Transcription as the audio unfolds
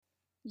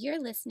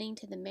You're listening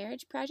to the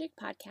Marriage Project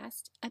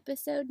Podcast,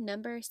 episode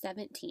number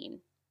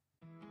 17.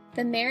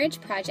 The Marriage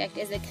Project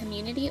is a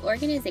community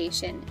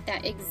organization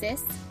that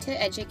exists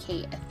to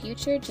educate a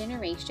future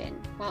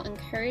generation while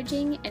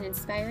encouraging and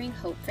inspiring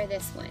hope for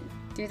this one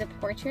through the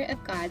portrait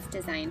of God's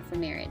design for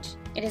marriage.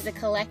 It is a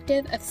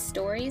collective of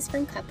stories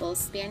from couples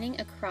spanning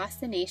across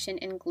the nation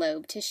and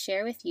globe to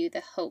share with you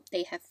the hope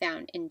they have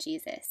found in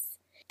Jesus.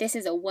 This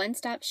is a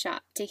one-stop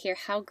shop to hear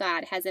how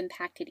God has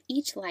impacted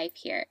each life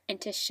here and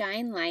to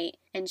shine light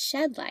and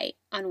shed light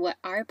on what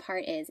our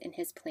part is in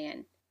His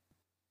plan.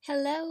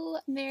 Hello,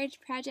 Marriage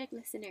Project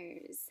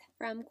listeners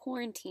from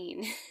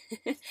quarantine.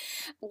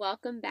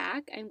 Welcome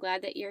back. I'm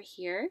glad that you're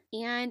here.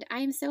 And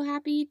I'm so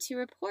happy to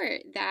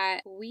report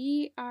that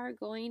we are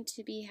going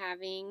to be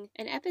having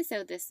an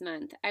episode this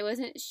month. I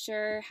wasn't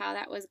sure how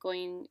that was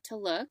going to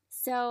look.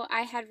 So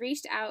I had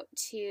reached out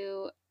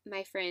to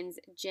my friends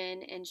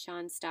Jenn and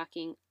Shawn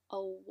Stocking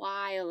a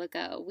while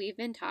ago. We've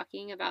been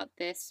talking about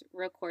this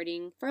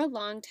recording for a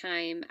long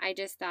time. I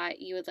just thought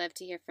you would love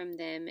to hear from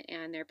them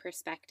and their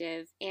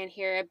perspective and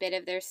hear a bit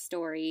of their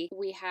story.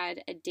 We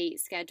had a date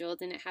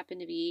scheduled and it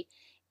happened to be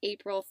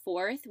April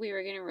 4th. We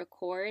were going to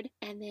record,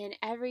 and then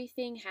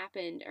everything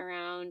happened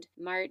around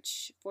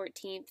March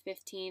 14th,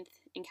 15th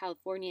in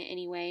California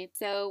anyway.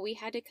 So we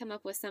had to come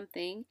up with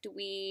something.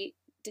 We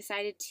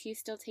decided to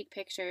still take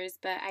pictures,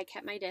 but I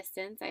kept my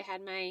distance. I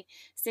had my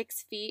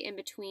 6 feet in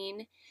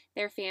between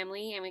their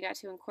family, and we got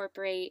to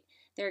incorporate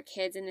their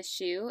kids in the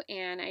shoe,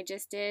 and I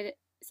just did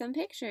some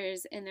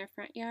pictures in their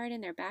front yard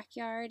and their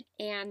backyard.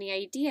 And the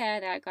idea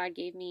that God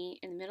gave me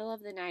in the middle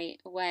of the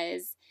night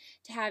was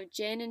to have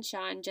Jenn and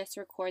Shawn just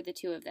record the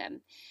two of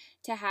them,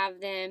 to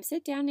have them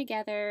sit down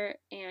together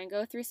and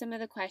go through some of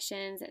the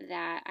questions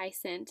that I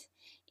sent.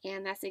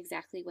 And that's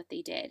exactly what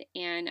they did.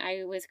 And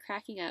I was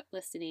cracking up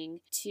listening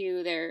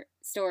to their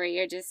story,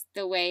 or just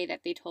the way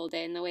that they told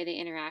it and the way they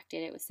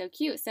interacted. It was so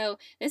cute. So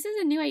this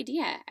is a new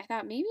idea. I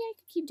thought maybe I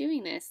could keep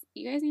doing this.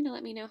 You guys need to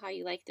let me know how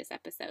you like this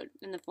episode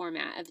in the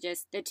format of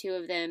just the two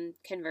of them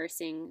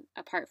conversing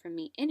apart from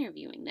me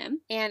interviewing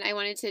them. And I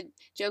wanted to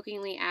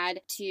jokingly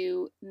add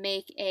to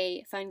make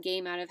a fun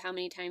game out of how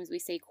many times we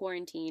say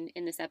quarantine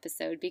in this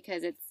episode,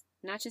 because it's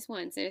not just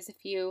once. There's a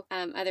few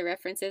other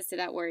references to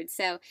that word.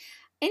 So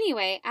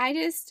anyway, I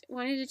just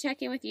wanted to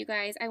check in with you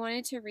guys. I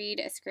wanted to read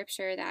a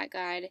scripture that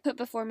God put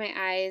before my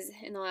eyes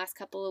in the last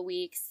couple of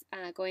weeks,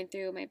 going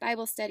through my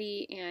Bible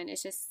study, and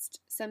it's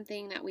just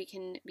something that we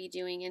can be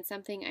doing and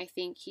something I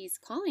think He's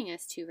calling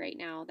us to right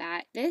now,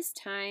 that this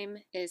time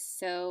is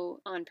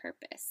so on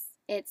purpose.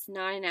 It's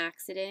not an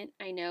accident.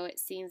 I know it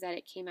seems that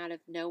it came out of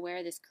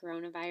nowhere, this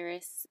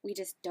coronavirus. We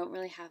just don't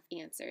really have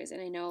answers,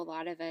 and I know a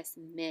lot of us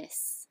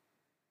miss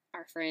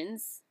our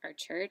friends, our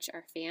church,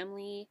 our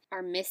family,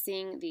 are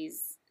missing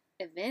these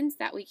events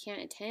that we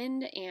can't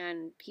attend,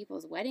 and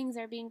people's weddings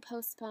are being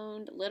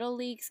postponed, little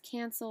leagues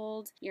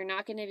canceled. You're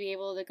not going to be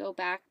able to go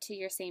back to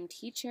your same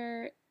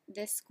teacher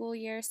this school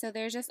year. So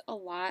there's just a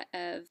lot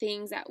of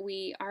things that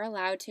we are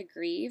allowed to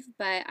grieve,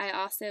 but I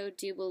also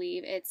do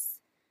believe it's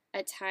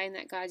a time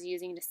that God's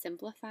using to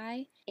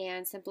simplify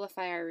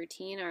our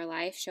routine, our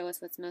life, show us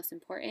what's most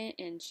important.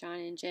 And Shawn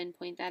and Jenn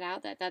point that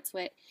out, that that's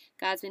what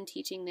God's been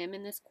teaching them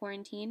in this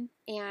quarantine.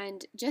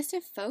 And just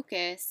to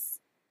focus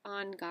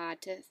on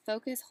God, to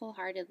focus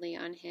wholeheartedly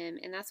on Him.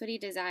 And that's what He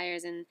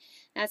desires. And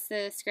that's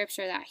the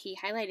scripture that He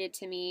highlighted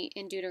to me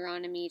in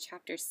Deuteronomy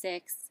chapter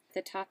 6. At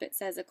the top it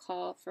says a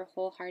call for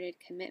wholehearted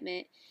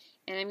commitment.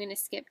 And I'm going to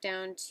skip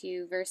down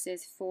to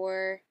verses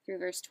 4 through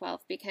verse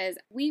 12, because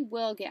we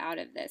will get out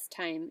of this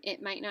time.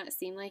 It might not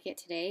seem like it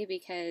today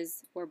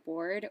because we're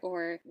bored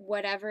or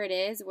whatever it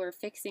is. We're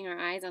fixing our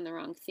eyes on the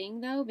wrong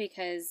thing, though,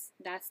 because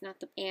that's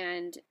not the...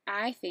 And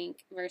I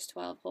think verse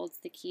 12 holds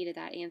the key to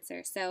that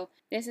answer. So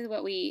this is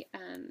what we,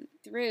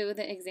 through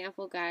the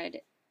example God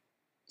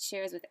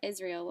shares with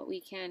Israel, what we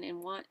can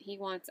and He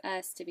wants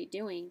us to be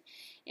doing.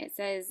 It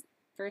says,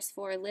 verse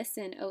 4,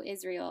 "Listen, O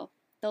Israel,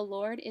 the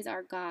Lord is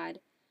our God,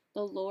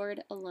 the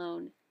Lord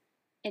alone.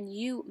 And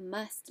you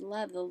must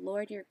love the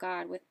Lord your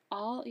God with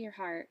all your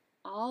heart,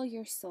 all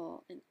your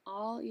soul, and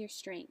all your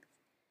strength.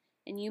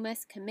 And you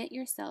must commit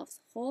yourselves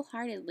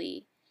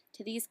wholeheartedly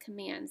to these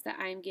commands that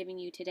I am giving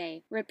you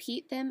today.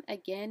 Repeat them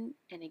again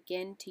and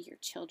again to your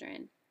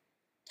children.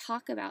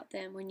 Talk about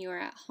them when you are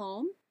at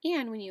home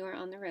and when you are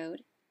on the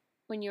road,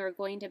 when you are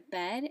going to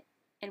bed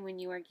and when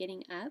you are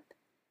getting up.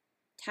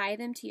 Tie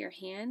them to your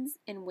hands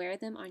and wear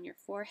them on your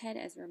forehead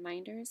as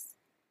reminders.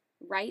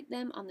 Write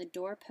them on the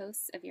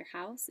doorposts of your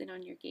house and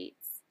on your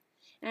gates."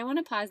 And I want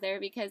to pause there,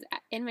 because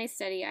in my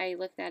study I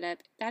looked that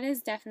up. That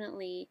is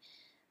definitely,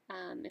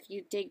 if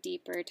you dig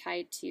deeper,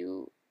 tied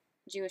to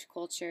Jewish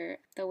culture,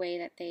 the way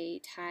that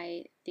they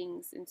tie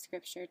things in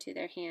scripture to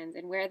their hands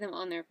and wear them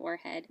on their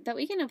forehead. But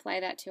we can apply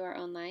that to our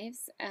own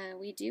lives.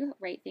 We do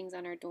write things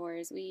on our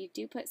doors. We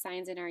do put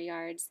signs in our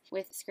yards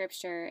with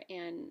scripture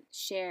and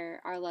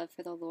share our love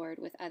for the Lord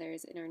with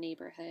others in our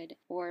neighborhood,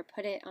 or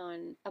put it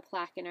on a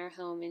plaque in our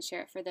home and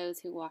share it for those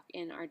who walk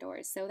in our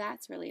doors. So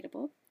that's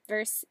relatable.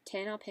 Verse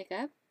 10, I'll pick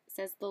up, It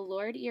says, "The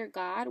Lord your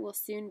God will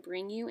soon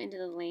bring you into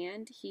the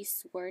land he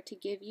swore to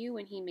give you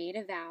when he made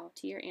a vow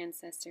to your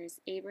ancestors,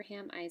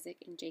 Abraham, Isaac,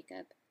 and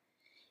Jacob.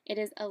 It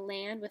is a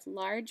land with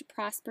large,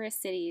 prosperous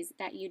cities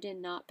that you did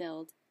not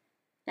build.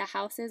 The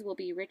houses will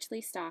be richly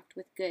stocked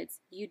with goods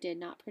you did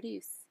not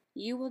produce.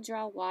 You will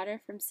draw water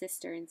from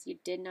cisterns you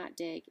did not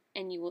dig,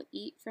 and you will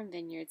eat from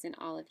vineyards and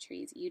olive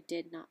trees you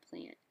did not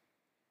plant.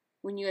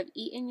 When you have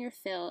eaten your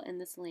fill in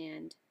this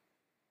land,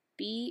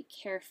 be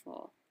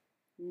careful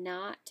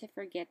not to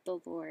forget the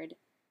Lord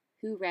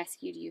who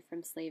rescued you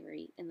from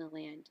slavery in the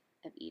land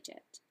of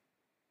Egypt."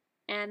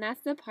 And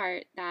that's the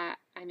part that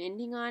I'm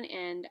ending on,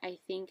 and I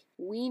think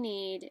we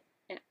need,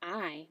 and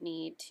I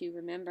need to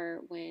remember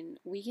when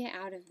we get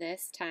out of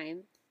this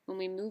time, when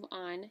we move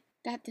on,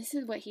 that this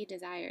is what he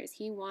desires.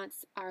 He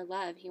wants our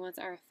love. He wants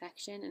our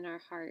affection and our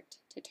heart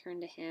to turn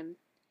to him.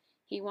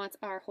 He wants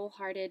our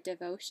wholehearted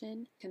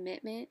devotion,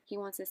 commitment. He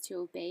wants us to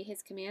obey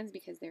his commands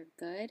because they're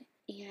good.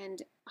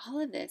 And all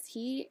of this,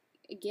 he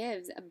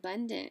gives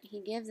abundant.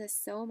 He gives us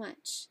so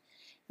much.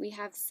 We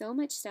have so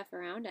much stuff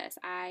around us.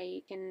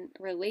 I can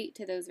relate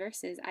to those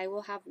verses. I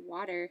will have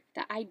water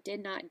that I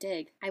did not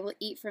dig. I will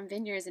eat from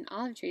vineyards and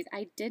olive trees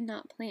I did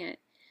not plant.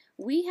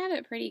 We have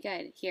it pretty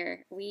good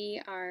here.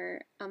 We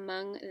are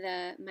among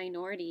the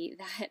minority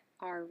that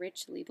are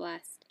richly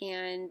blessed.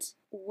 And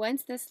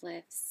once this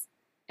lifts,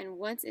 and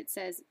once it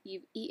says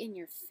you've eaten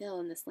your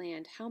fill in this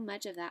land, how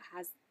much of that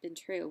has been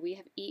true? We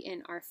have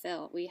eaten our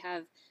fill. We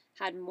have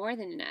had more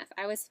than enough.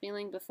 I was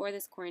feeling before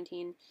this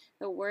quarantine,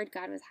 the word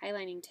God was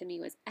highlighting to me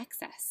was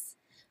excess.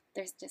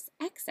 There's just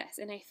excess,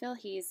 and I feel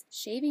he's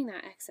shaving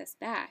that excess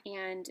back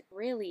and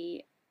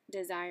really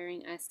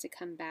desiring us to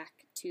come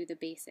back to the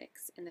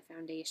basics and the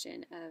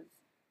foundation of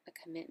a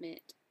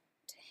commitment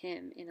to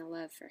him and a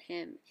love for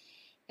him.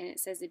 And it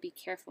says to be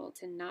careful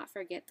to not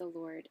forget the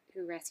Lord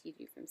who rescued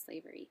you from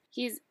slavery.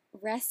 He's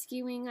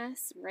rescuing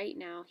us right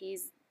now.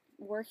 He's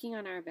working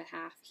on our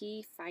behalf.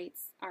 He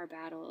fights our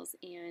battles,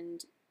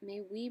 and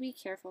may we be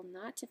careful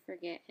not to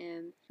forget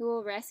him who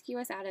will rescue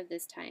us out of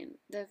this time.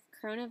 The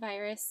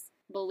coronavirus,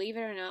 believe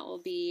it or not,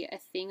 will be a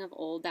thing of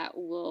old that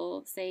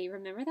will say,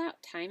 remember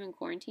that time in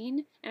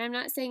quarantine? And I'm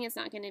not saying it's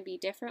not going to be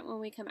different when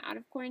we come out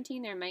of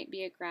quarantine. There might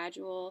be a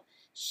gradual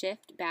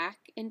shift back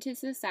into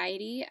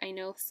society. I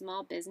know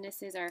small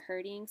businesses are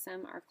hurting.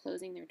 Some are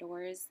closing their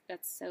doors.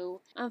 That's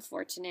so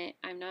unfortunate.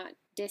 I'm not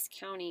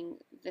discounting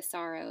the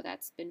sorrow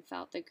that's been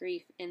felt, the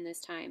grief in this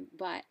time,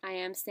 but I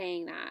am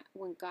saying that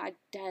when God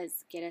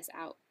does get us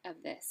out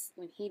of this,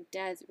 when he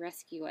does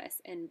rescue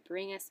us and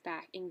bring us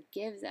back and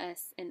gives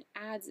us and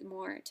adds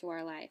more to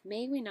our life,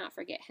 may we not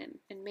forget him,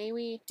 and may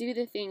we do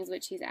the things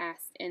which he's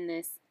asked in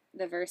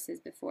the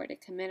verses before, to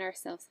commit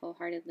ourselves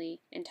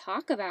wholeheartedly and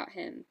talk about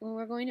him when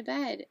we're going to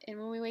bed and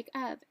when we wake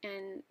up,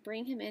 and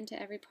bring him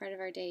into every part of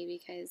our day,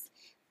 because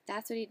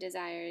that's what he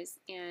desires.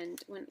 And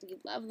when you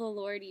love the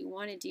Lord, you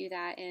want to do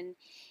that. And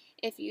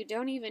if you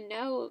don't even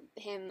know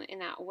him in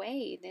that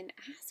way, then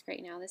ask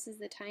right now. This is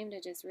the time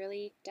to just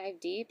really dive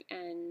deep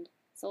and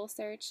soul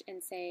search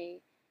and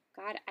say,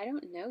 God, I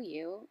don't know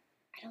you.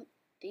 I don't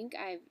think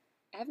I've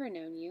ever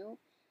known you,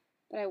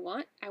 but I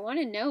want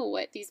to know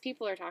what these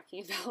people are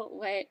talking about,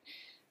 what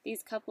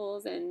these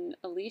couples and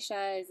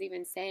Alicia is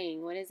even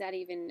saying. What does that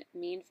even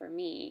mean for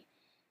me?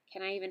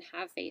 Can I even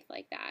have faith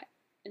like that?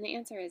 And the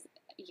answer is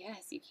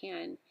yes, you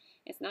can.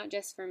 It's not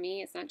just for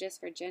me. It's not just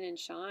for Jenn and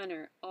Shawn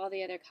or all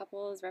the other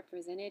couples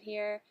represented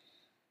here.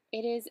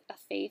 It is a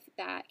faith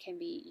that can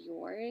be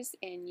yours,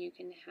 and you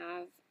can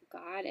have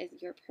God as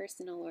your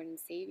personal Lord and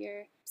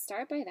Savior.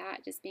 Start by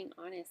that, just being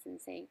honest and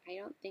saying, I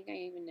don't think I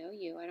even know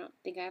you. I don't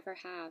think I ever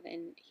have.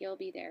 And he'll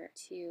be there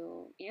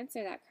to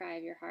answer that cry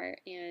of your heart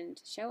and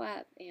show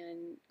up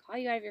and call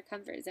you out of your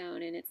comfort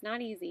zone. And it's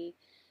not easy,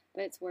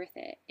 but it's worth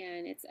it.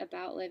 And it's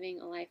about living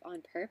a life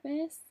on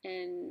purpose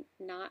and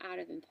not out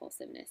of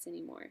impulsiveness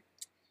anymore.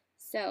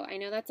 So I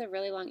know that's a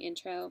really long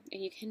intro,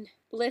 and you can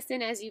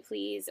listen as you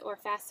please or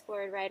fast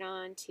forward right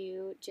on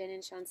to Jenn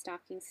and Shawn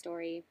Stocking's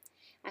story.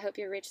 I hope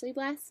you're richly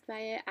blessed by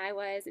it. I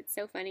was. It's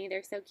so funny.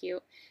 They're so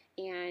cute.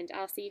 And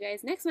I'll see you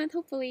guys next month,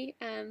 hopefully.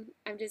 I'm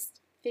just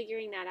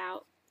figuring that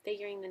out,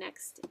 figuring the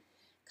next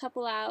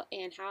couple out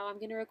and how I'm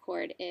going to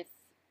record if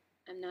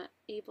I'm not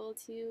able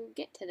to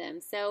get to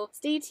them. So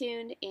stay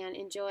tuned and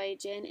enjoy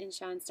Jenn and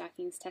Shawn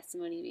Stocking's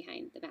testimony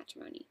behind the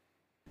matrimony.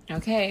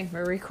 Okay,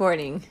 we're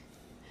recording.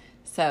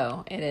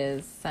 So it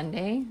is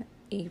Sunday,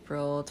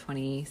 April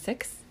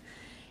 26th.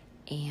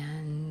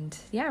 And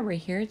yeah, we're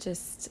here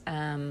just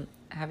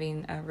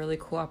having a really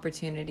cool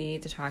opportunity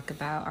to talk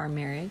about our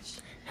marriage.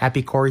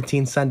 Happy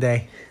Quarantine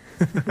Sunday.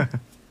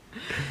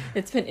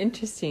 It's been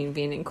interesting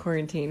being in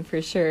quarantine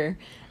for sure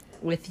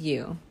with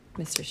you,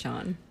 Mr.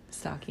 Shawn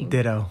Stocking.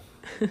 Ditto.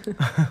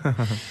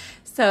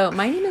 So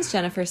my name is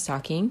Jennifer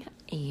Stocking,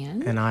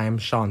 and I am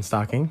Shawn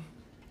Stocking.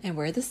 And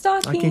we're the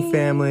Stocking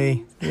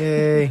family.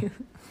 Yay.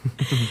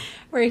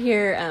 We're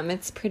here.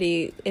 It's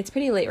pretty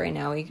late right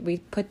now. We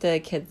put the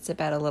kids to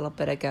bed a little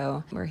bit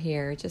ago. We're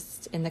here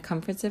just in the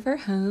comforts of our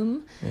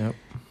home. Yep.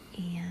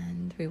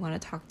 And we want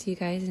to talk to you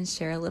guys and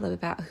share a little bit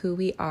about who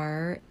we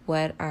are,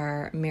 what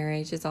our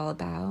marriage is all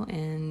about,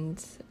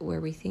 and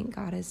where we think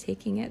God is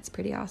taking it. It's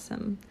pretty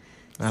awesome.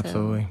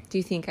 Absolutely. So, do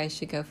you think I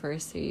should go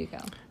first, or you go?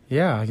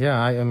 Yeah.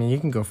 I mean, you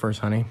can go first,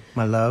 honey.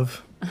 My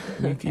love.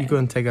 Okay. You go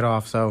and take it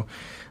off. So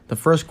the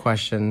first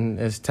question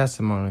is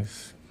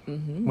testimonies.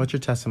 Mm-hmm. What's your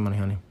testimony,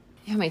 honey?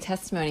 Yeah, my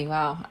testimony.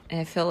 Wow.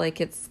 And I feel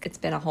like it's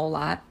been a whole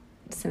lot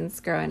since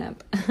growing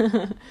up.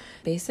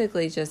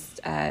 Basically, just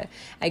I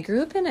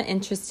grew up in an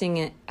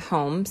interesting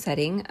home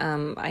setting.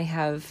 I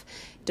have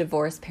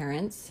divorced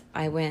parents.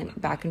 I went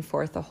back and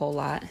forth a whole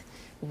lot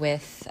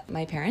with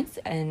my parents,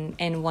 and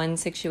in one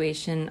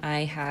situation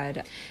I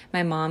had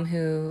my mom,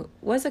 who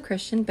was a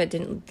Christian but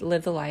didn't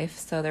live the life,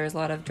 so there was a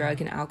lot of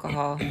drug and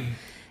alcohol.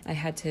 I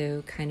had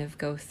to kind of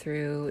go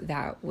through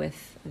that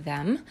with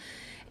them.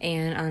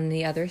 And on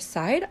the other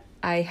side,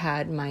 I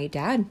had my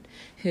dad,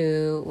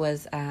 who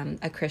was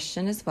a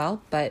Christian as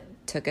well, but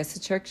took us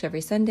to church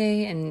every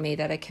Sunday and made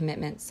that a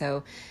commitment.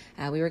 So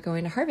we were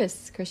going to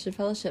Harvest Christian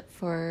Fellowship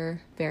for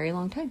a very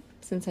long time,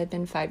 since I'd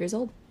been 5 years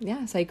old.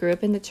 Yeah, so I grew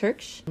up in the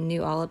church,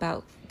 knew all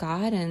about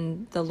God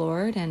and the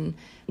Lord, and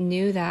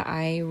knew that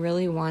I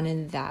really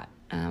wanted that.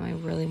 I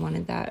really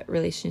wanted that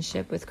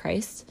relationship with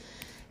Christ.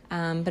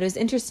 But it was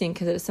interesting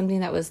because it was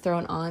something that was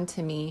thrown on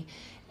to me,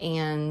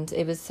 and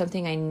it was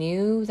something I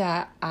knew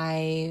that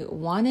I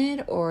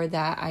wanted, or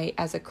that I,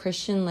 as a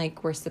Christian,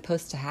 like, were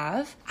supposed to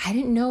have. I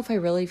didn't know if I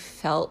really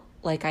felt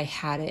like I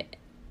had it.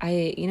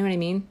 You know what I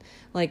mean?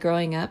 Like,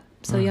 growing up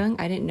so young,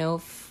 I didn't know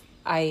if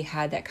I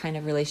had that kind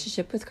of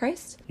relationship with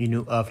Christ. You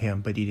knew of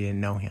him, but you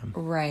didn't know him.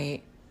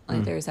 Right.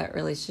 Like, there's that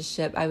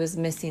relationship. I was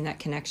missing that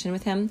connection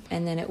with him.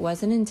 And then it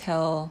wasn't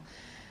until,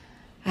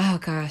 oh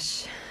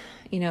gosh,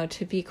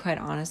 to be quite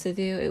honest with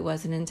you, it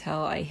wasn't until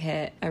I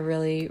hit a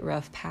really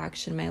rough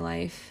patch in my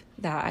life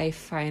that it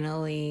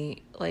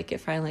finally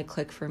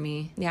clicked for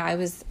me. Yeah, I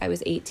was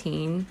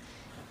 18.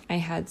 I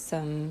had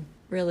some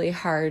really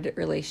hard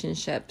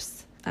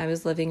relationships. I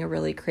was living a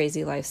really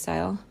crazy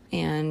lifestyle,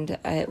 and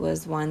it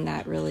was one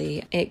that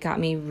it got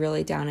me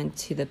really down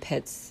into the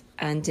pits,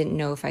 and didn't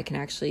know if I can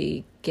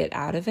actually get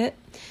out of it.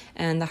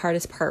 And the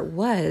hardest part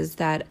was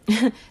that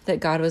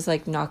that God was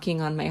like knocking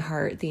on my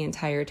heart the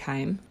entire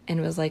time, and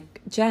was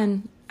like,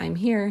 Jen, I'm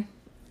here.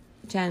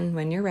 Jen,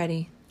 when you're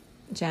ready.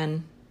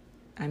 Jen,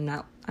 I'm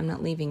not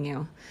leaving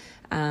you.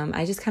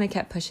 I just kind of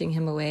kept pushing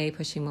him away,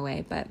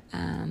 but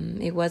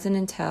it wasn't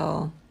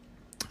until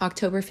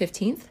October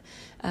 15th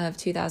of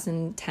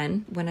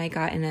 2010 when I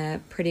got in a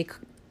pretty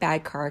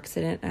bad car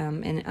accident,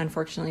 and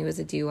unfortunately it was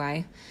a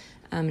DUI.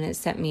 And it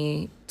sent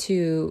me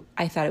to,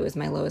 I thought it was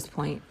my lowest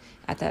point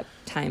at that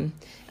time.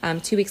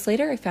 2 weeks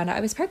later, I found out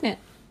I was pregnant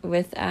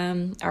with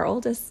our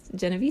oldest,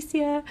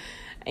 Genevicia.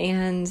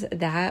 And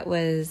that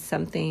was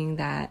something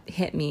that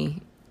hit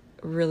me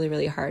really,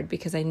 really hard,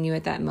 because I knew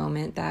at that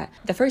moment that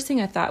the first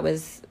thing I thought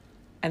was,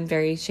 I'm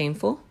very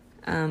shameful.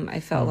 I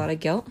felt a lot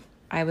of guilt.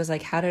 I was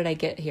like, how did I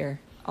get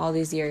here? All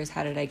these years,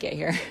 how did I get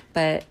here?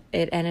 But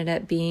it ended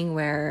up being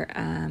where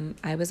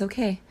I was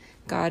okay.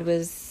 God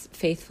was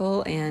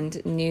faithful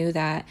and knew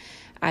that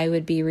I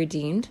would be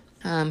redeemed.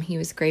 He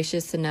was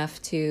gracious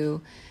enough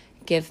to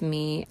give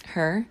me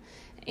her,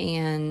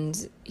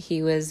 and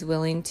he was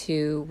willing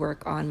to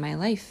work on my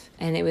life.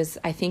 And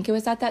I think it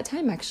was at that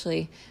time,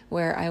 actually,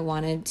 where I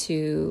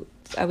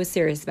was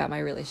serious about my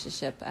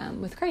relationship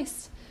with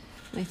Christ.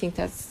 And I think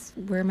that's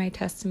where my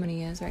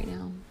testimony is right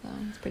now. So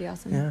it's pretty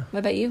awesome. Yeah. What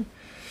about you?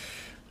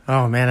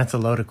 Oh man, that's a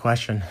loaded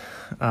question.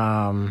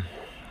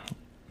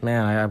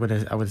 Man, I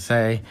would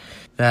say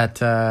that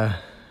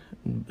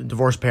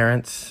divorced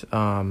parents,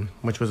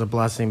 which was a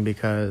blessing,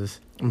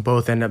 because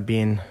both ended up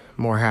being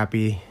more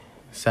happy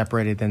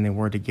separated than they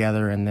were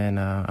together. And then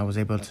I was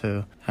able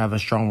to have a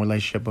strong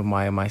relationship with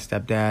my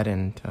stepdad,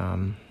 and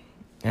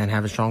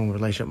have a strong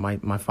relationship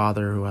with my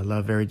father, who I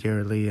love very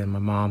dearly, and my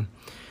mom.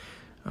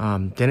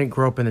 Didn't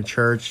grow up in the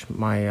church.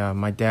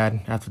 My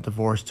dad, after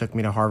divorce, took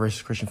me to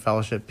Harvest Christian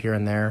Fellowship here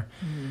and there.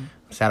 Mm-hmm.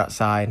 Sat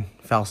outside,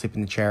 fell asleep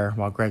in the chair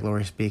while Greg Laurie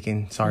was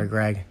speaking. Sorry,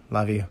 Greg.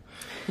 Love you.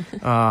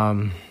 It's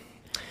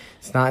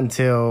not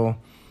until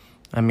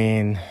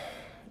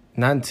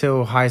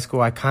high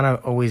school I kind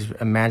of always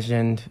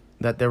imagined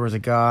that there was a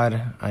God.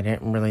 I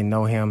didn't really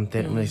know him,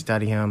 didn't really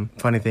study him.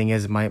 Funny thing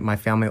is, my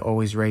family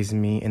always raised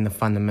me in the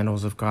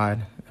fundamentals of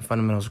God, the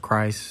fundamentals of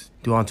Christ.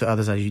 Do unto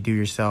others as you do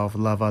yourself,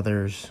 love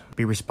others,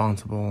 be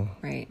responsible,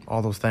 right?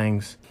 All those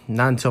things.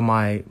 Not until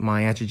my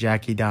Auntie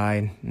Jackie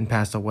died and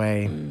passed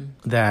away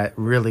that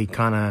really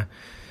kind of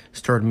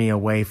stirred me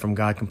away from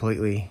God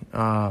completely.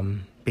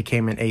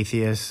 Became an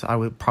atheist. I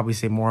would probably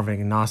say more of an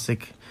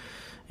agnostic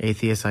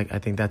atheist. I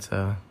think that's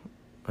a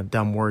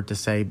dumb word to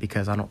say,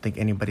 because I don't think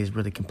anybody's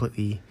really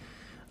completely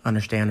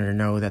understand or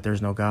know that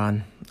there's no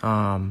God.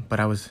 But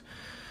I was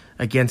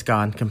against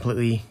God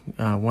completely.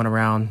 Went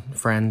around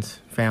friends,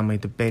 family,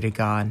 debated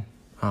God.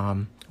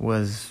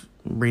 Was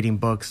reading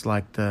books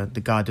like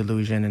the God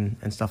Delusion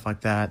and stuff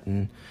like that,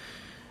 and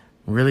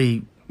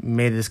really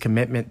made this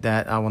commitment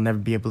that I will never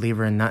be a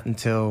believer, and not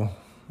until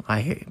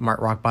I hit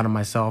rock bottom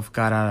myself,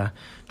 dropped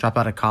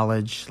out of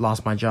college,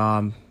 lost my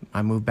job.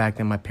 I moved back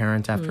to my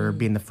parents after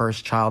being the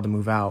first child to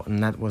move out,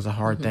 and that was a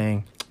hard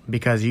thing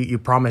because you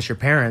promise your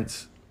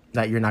parents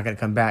that you're not going to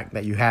come back,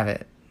 that you have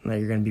it, that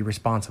you're going to be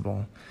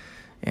responsible.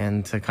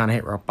 And to kind of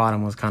hit rock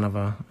bottom was kind of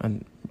a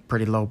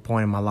pretty low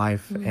point in my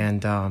life.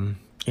 And,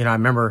 you know, I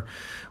remember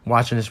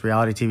watching this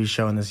reality TV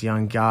show and this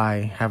young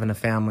guy having a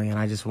family, and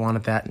I just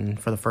wanted that. And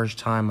for the first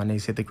time, my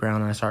knees hit the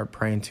ground, and I started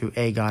praying to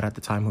a God at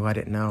the time who I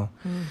didn't know.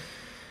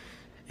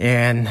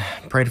 And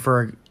prayed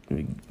for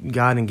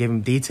God and gave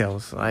him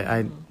details.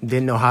 I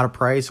didn't know how to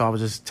pray, so I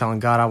was just telling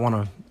God, I want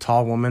a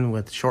tall woman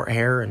with short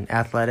hair and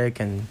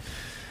athletic and,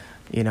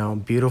 you know,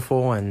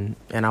 beautiful, and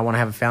I want to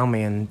have a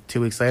family. And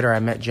 2 weeks later, I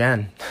met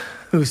Jenn,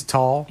 who's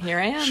tall, here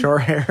I am,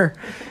 short hair,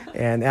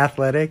 and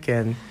athletic.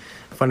 And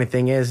funny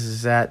thing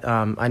is that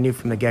I knew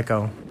from the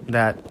get-go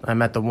that I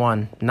met the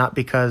one, not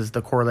because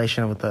the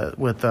correlation with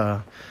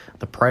the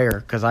prayer,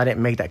 because I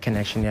didn't make that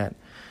connection yet.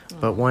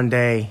 But one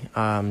day,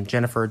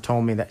 Jennifer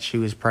told me that she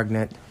was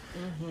pregnant,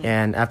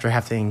 and after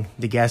having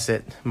to guess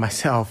it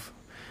myself,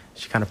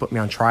 she kind of put me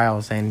on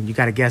trial, saying, "You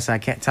got to guess. I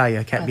can't tell you.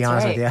 I can't be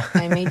honest with you."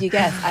 I made you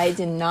guess. I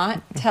did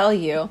not tell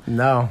you.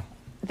 No.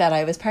 That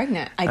I was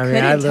pregnant. I mean,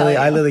 couldn't tell you.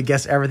 I literally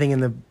guessed everything in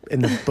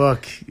the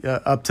book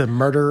up to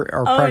murder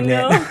or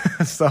pregnant.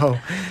 No. So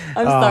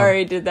I'm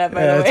sorry I did that,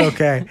 by the way. It's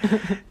okay.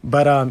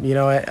 But you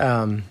know what?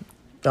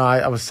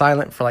 I was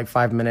silent for like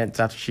 5 minutes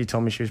after she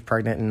told me she was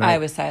pregnant, and I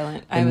was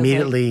silent.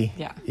 Immediately,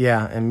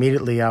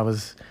 immediately I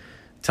was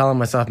telling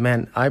myself,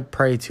 man, I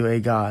pray to a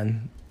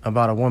God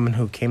about a woman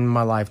who came in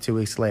my life 2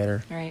 weeks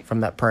later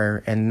from that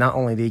prayer. And not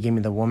only did he give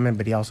me the woman,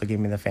 but he also gave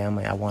me the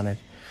family I wanted.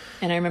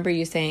 And I remember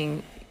you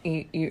saying,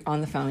 you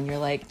on the phone, you're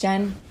like,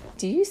 "Jenn,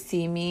 do you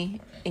see me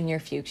in your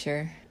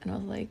future?" And I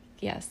was like,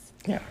 "Yes."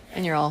 Yeah.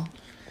 And you're all,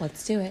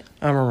 "Let's do it."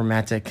 I'm a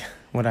romantic.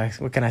 What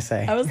can I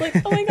say? I was like,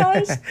 "Oh my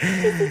gosh,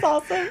 this is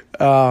awesome."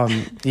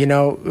 You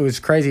know, it was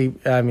crazy.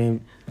 I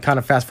mean, kind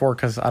of fast forward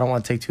because I don't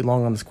want to take too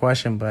long on this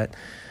question, but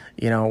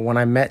you know, when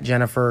I met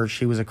Jennifer,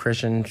 she was a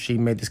Christian. She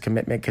made this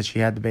commitment because she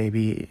had the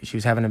baby. She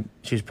was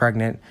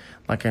pregnant,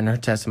 like in her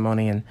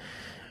testimony. And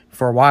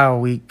for a while,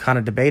 we kind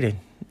of debated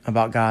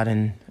about God.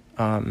 And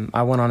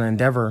I went on an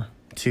endeavor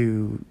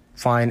to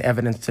find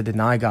evidence to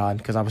deny God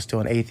because I was still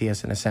an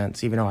atheist in a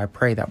sense, even though I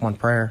prayed that one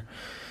prayer.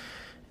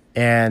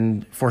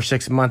 And for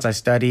 6 months, I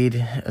studied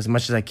as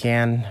much as I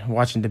can,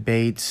 watching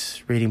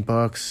debates, reading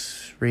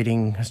books,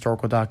 reading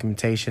historical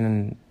documentation,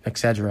 and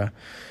etc.,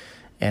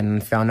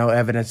 and found no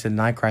evidence to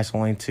deny Christ,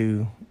 only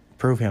to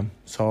prove him.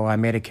 So I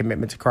made a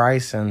commitment to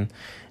Christ and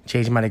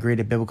changed my degree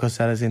to biblical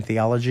studies and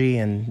theology,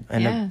 and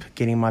ended up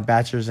getting my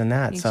bachelor's in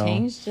that. You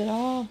changed it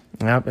all.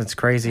 Yep, it's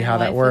crazy how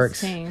that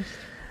works.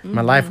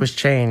 My life was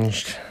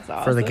changed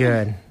for the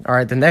good. All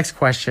right, the next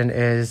question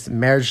is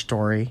marriage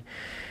story.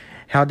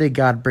 How did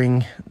God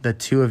bring the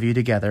two of you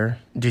together?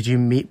 Did you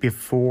meet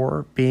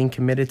before being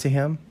committed to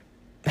him?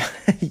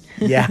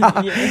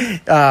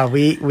 Yeah.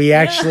 We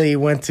actually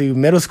went to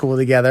middle school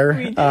together,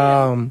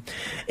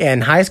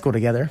 and high school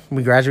together.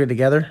 We graduated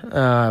together.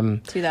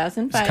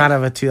 2005. It's kind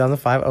of a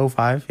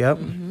 2005.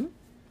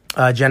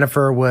 Yep.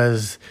 Jennifer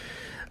was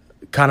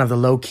kind of the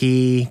low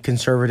key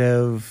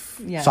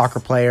conservative soccer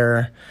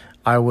player.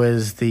 I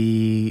was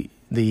the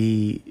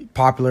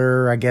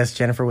popular, I guess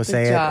Jennifer would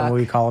say it. What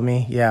would you call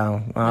me?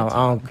 Yeah.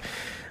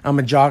 I'm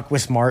a jock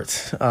with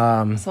smarts.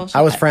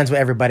 I was friends with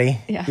everybody.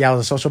 Yeah, I was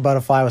a social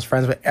butterfly. I was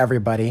friends with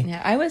everybody.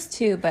 Yeah, I was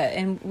too,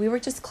 and we were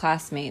just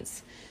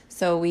classmates.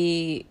 So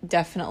we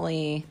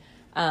definitely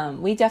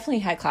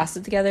had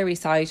classes together. We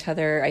saw each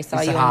other. I saw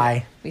you.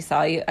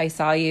 I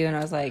saw you, and I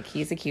was like,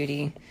 he's a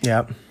cutie.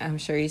 Yep. I'm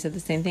sure you said the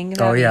same thing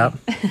about me.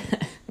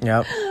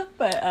 Yep.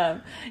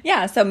 But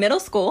so middle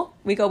school,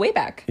 we go way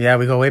back. Yeah,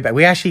 we go way back.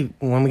 We actually,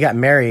 when we got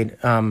married,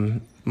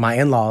 my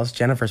in-laws,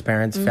 Jennifer's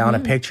parents, found a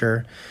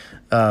picture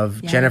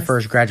of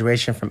Jennifer's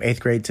graduation from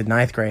 8th grade to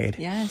 9th grade.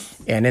 Yes.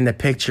 And in the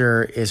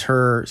picture is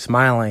her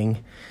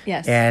smiling.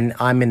 Yes. And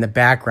I'm in the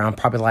background,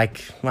 probably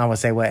like, I would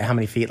say, how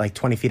many feet? Like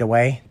 20 feet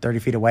away, 30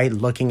 feet away,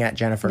 looking at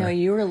Jennifer. No,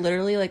 you were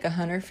literally like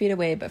 100 feet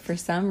away, but for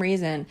some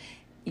reason,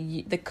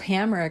 the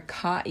camera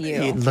caught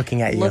you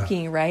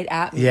looking right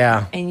at me.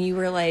 Yeah. And you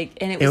were like,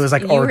 and it was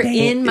like you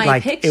ordained, were in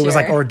my picture. It was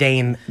like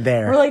ordained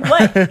there. We're like,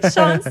 what?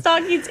 Shawn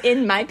Stocking's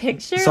in my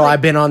picture? So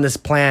I've been on this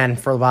plan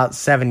for about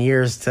 7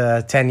 years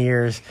to 10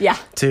 years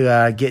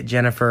to get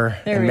Jennifer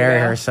and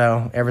marry her.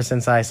 So ever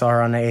since I saw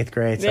her on the 8th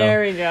grade. So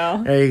there we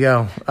go. There you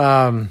go.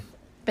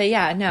 But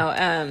yeah,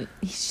 no.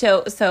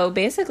 So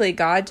basically,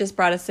 God just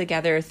brought us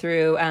together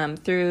through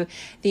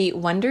the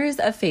wonders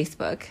of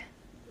Facebook.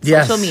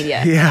 Social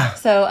media. Yeah.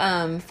 So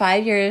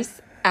 5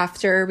 years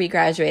after we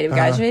graduated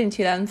in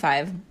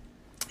 2005,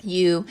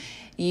 you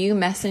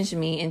messaged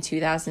me in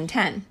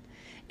 2010,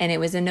 and it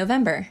was in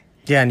November.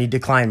 Yeah, and you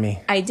declined me.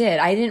 I did.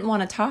 I didn't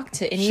want to talk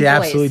to any boys. She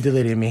absolutely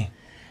deleted me.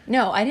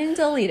 No, I didn't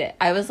delete it.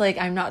 I was like,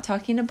 I'm not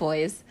talking to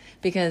boys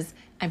because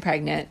I'm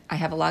pregnant. I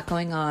have a lot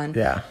going on.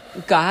 Yeah.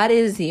 God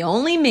is the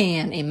only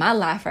man in my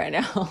life right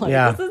now.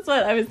 This is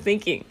what I was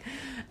thinking.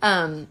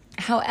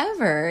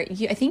 However,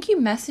 I think you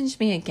messaged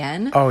me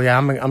again. Oh yeah,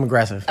 I'm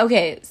aggressive.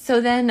 Okay,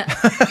 so then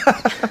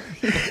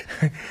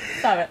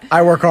stop it.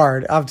 I work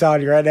hard. I'm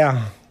telling you right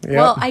now. Yep.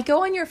 Well, I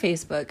go on your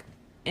Facebook,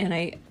 and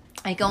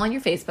I go on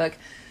your Facebook,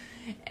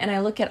 and I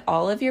look at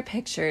all of your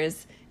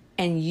pictures,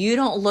 and you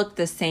don't look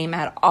the same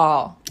at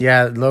all.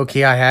 Yeah, low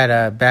key, I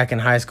had back in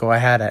high school, I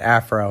had an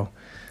afro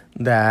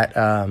that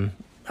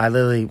I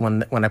literally,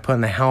 when I put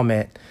in the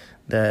helmet,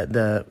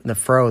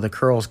 the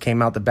curls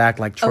came out the back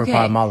like Troy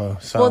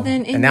Polamalu. So, well,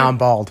 then now I'm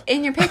bald.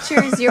 In your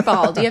pictures, you're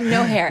bald. You have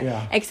no hair.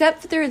 Yeah.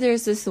 Except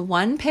there's this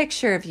one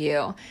picture of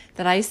you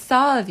that I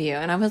saw of you,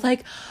 and I was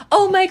like,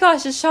 oh my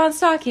gosh, it's Shawn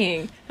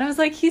talking. And I was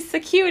like, he's so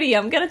cutie.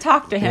 I'm going to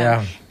talk to him.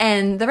 Yeah.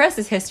 And the rest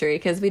is history,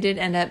 because we did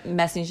end up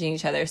messaging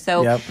each other.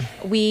 So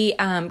we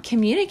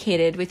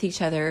communicated with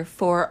each other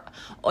for,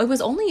 it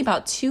was only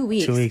about 2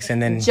 weeks. 2 weeks,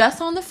 and then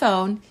just on the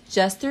phone,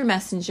 just through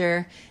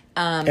Messenger.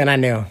 And I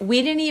knew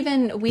We didn't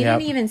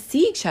even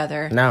see each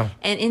other. No.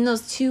 And in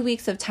those 2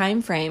 weeks of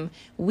time frame,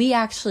 we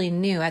actually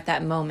knew at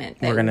that moment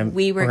that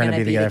we were going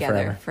to be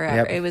together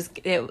forever.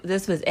 Yep.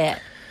 This was it.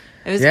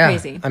 It was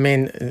crazy. I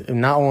mean,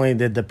 not only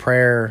did the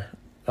prayer,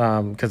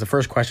 because the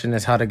first question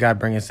is, how did God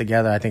bring us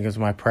together? I think it was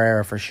my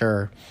prayer for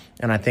sure.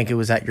 And I think it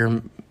was at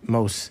it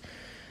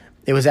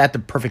was at the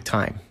perfect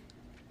time.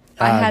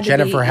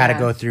 Jennifer had to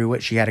go through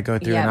what she had to go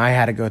through, and I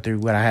had to go through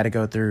what I had to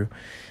go through.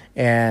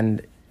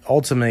 And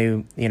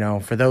ultimately,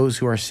 for those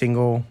who are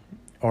single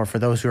or for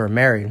those who are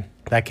married,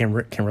 that can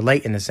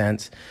relate in a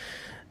sense.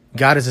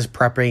 God is just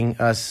prepping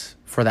us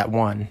for that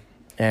one.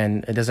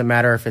 And it doesn't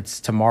matter if it's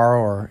tomorrow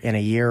or in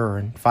a year or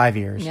in 5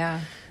 years.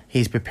 Yeah.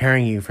 He's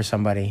preparing you for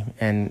somebody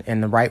and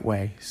in the right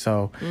way.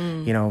 So,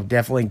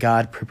 definitely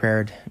God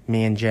prepared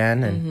me and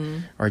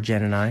Jen or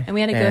Jenn and I. And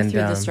we had to go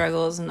through the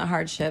struggles and the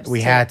hardships.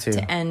 We had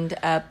to end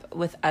up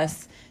with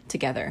us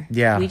together.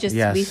 Yeah. We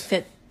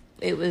fit.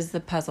 It was the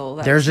puzzle.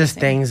 There's just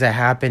things that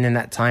happen in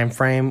that time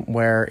frame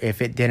where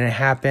if it didn't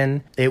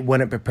happen, it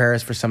wouldn't prepare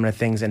us for some of the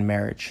things in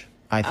marriage,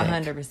 I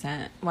think.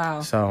 100%.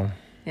 Wow. So.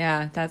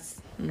 Yeah,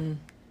 that's...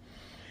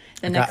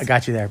 I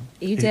got you there.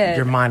 You did.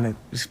 Your mind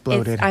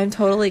exploded. I'm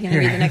totally going to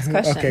read the next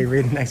question. Okay,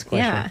 read the next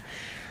question. Yeah.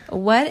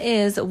 What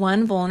is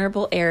one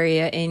vulnerable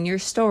area in your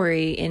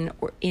story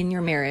in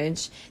your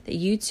marriage that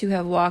you two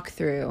have walked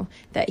through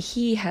that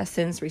he has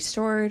since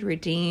restored,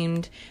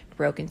 redeemed,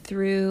 broken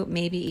through,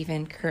 maybe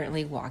even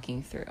currently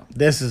walking through?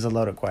 This is a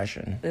loaded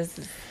question.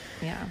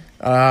 Yeah.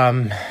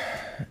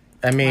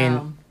 I mean,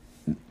 wow.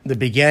 The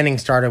beginning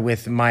started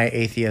with my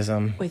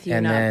atheism. With you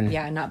and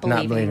not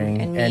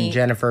believing. And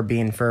Jennifer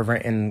being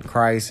fervent in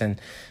Christ and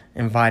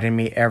inviting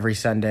me every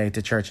Sunday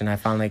to church, and I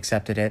finally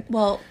accepted it.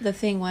 Well, the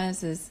thing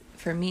is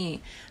for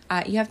me,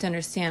 you have to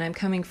understand, I'm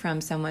coming from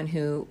someone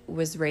who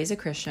was raised a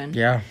Christian.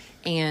 Yeah.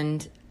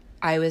 And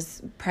I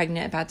was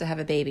pregnant, about to have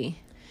a baby.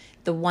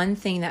 The one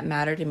thing that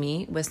mattered to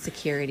me was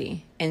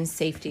security and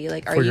safety.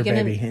 Like, are you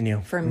going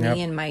to, for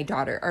me and my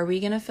daughter, are we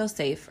going to feel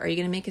safe? Are you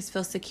going to make us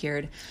feel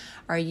secured?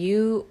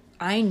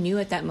 I knew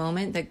at that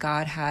moment that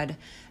God had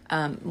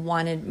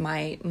wanted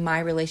my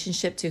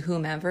relationship to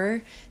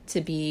whomever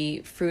to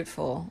be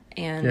fruitful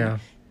and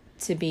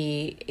to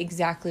be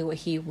exactly what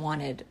he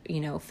wanted,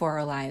 for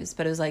our lives.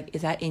 But it was like,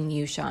 is that in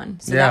you, Shawn?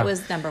 So that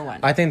was number one.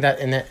 I think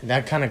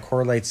that kind of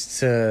correlates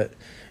to,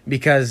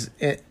 because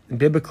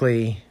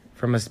biblically,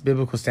 from a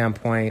biblical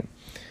standpoint,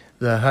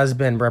 the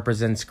husband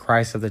represents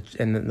Christ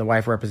and the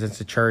wife represents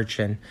the church.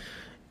 And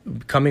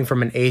coming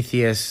from an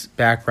atheist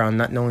background,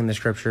 not knowing the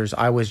scriptures,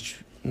 I was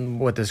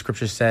what the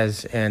scripture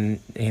says in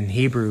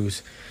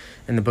Hebrews,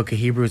 in the book of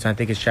Hebrews, I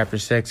think it's chapter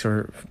 6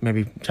 or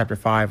maybe chapter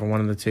 5 or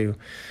one of the two,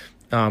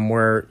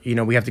 where,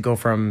 we have to go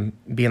from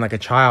being like a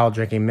child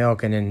drinking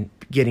milk and then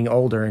getting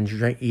older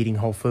and eating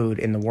whole food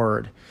in the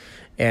word.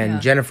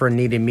 And Jennifer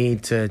needed me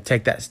to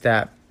take that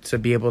step to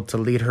be able to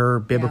lead her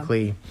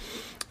biblically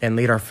and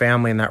lead our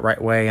family in that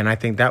right way. And I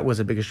think that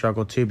was a bigger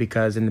struggle too,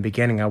 because in the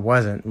beginning I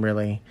wasn't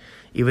really,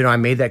 even though I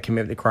made that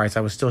commitment to Christ,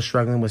 I was still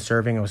struggling with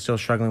serving. I was still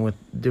struggling with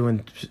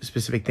doing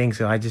specific things.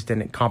 So I just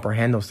didn't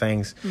comprehend those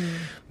things.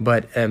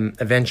 But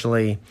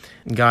eventually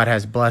God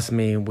has blessed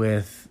me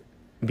with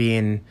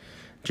being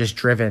just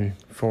driven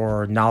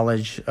for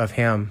knowledge of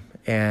him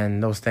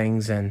and those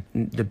things. And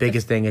the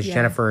biggest thing is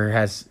Jennifer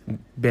has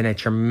been a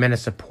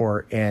tremendous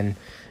support in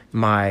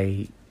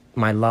my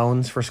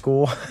loans for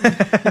school.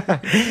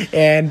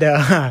 And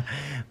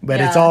but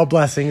it's all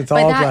blessing. It's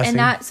all blessing.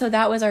 So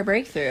that was our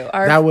breakthrough.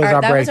 That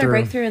was our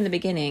breakthrough in the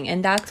beginning,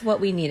 and that's what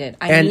we needed.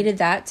 I needed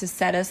that to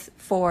set us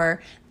for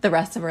the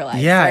rest of our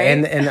life. Yeah, right?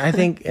 and I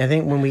think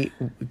when we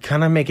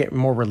kind of make it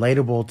more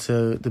relatable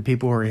to the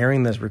people who are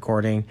hearing this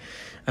recording,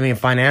 I mean,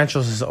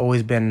 financials has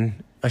always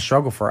been a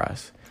struggle for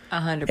us.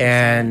 100%.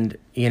 And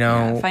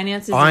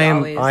finances.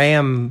 I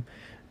am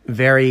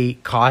very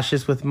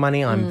cautious with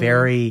money. I'm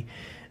very,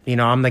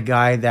 I'm the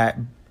guy that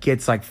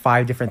gets like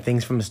 5 different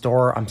things from the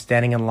store. I'm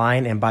standing in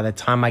line, and by the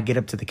time I get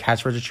up to the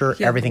cash register,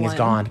 everything is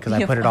gone because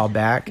I put it all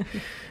back.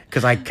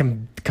 Because I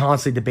can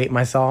constantly debate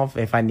myself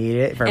if I need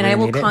it. I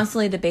will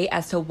constantly debate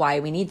as to why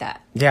we need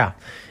that. Yeah.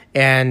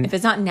 And if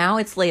it's not now,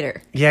 it's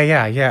later.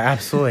 Yeah,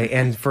 absolutely.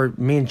 And for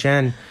me and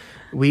Jen,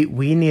 we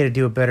need to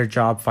do a better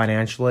job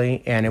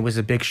financially, and it was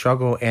a big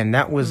struggle, and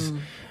that was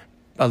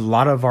a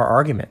lot of our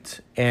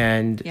arguments.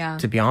 And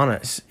to be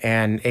honest,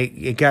 and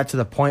it got to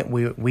the point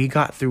we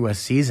got through a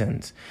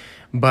seasons.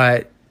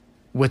 But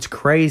what's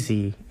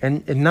crazy,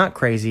 and not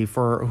crazy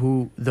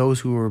for those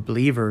who are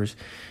believers,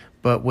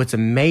 but what's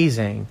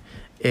amazing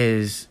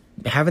is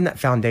having that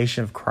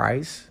foundation of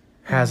Christ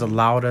has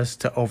allowed us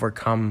to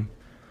overcome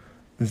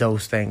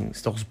those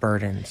things, those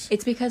burdens.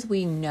 It's because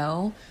we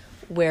know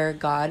where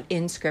God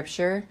in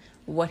Scripture,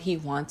 what He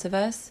wants of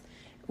us,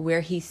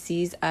 where He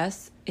sees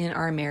us in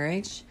our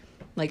marriage,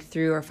 like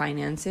through our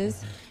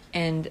finances,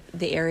 and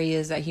the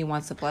areas that He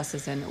wants to bless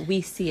us in.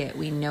 We see it,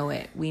 we know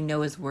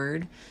His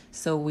word,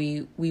 so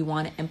we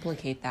want to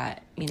implicate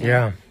that,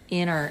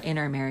 in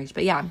our marriage.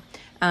 But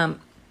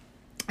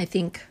I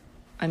think,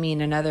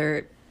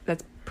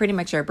 that's pretty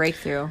much our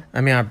breakthrough.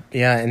 And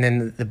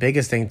then the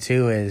biggest thing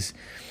too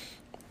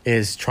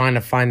is trying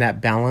to find that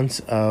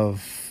balance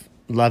of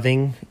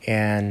loving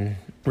and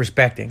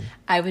respecting.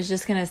 I was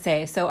just gonna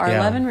say, so our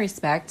love and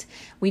respect,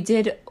 we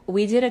did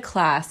a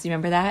class. You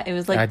remember that? It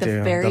was like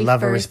the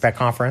love and respect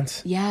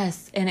conference.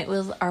 Yes, and it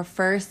was our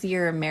first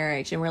year of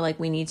marriage, and we're like,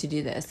 we need to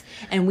do this,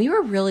 and we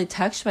were really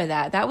touched by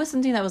that. That was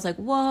something that was like,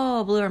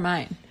 whoa, blew our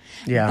mind.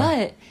 Yeah.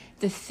 But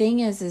the thing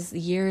is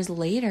years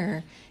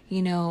later,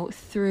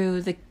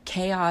 through the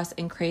chaos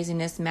and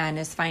craziness,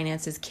 madness,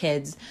 finances,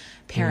 kids,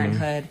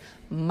 parenthood,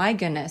 my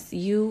goodness,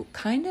 you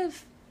kind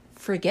of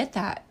forget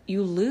that.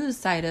 You lose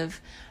sight of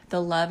the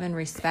love and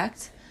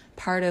respect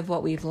part of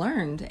what we've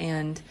learned.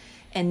 And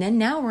then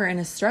now we're in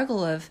a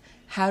struggle of,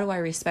 how do I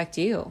respect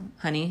you,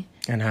 honey?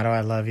 And how do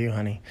I love you,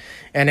 honey?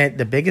 And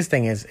the biggest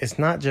thing is, it's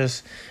not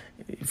just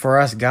for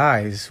us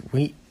guys.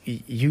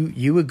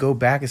 You would go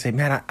back and say,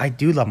 man, I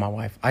do love my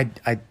wife. I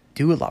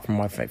do a lot for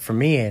my wife. For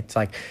me, it's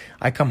like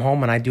I come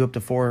home and I do up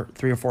to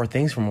 3 or 4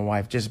 things for my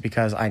wife just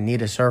because I need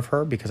to serve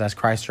her, because as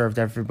Christ served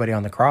everybody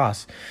on the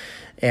cross.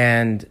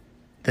 And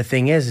the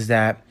thing is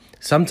that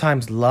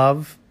sometimes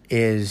love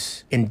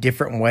is in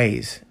different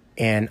ways,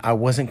 and I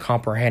wasn't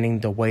comprehending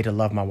the way to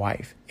love my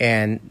wife,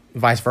 and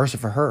vice versa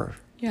for her.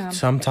 Yeah.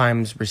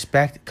 Sometimes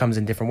respect comes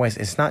in different ways.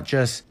 It's not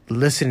just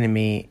listening to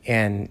me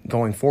and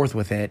going forth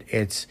with it.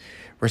 It's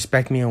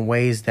respect me in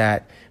ways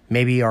that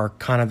maybe are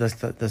kind of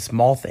the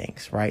small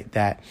things, right?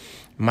 That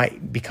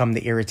might become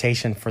the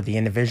irritation for the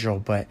individual.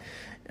 But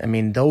I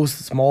mean, those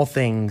small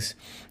things,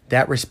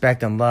 that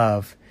respect and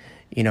love,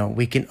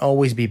 we can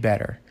always be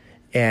better.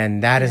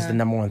 And that is the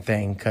number one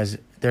thing, because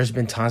there's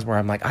been times where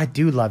I'm like, I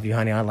do love you,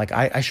 honey.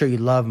 I show you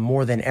love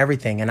more than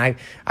everything. And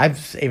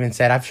I've even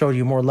said, I've showed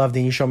you more love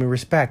than you show me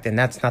respect. And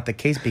that's not the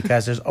case,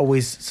 because there's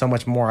always so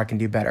much more I can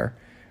do better.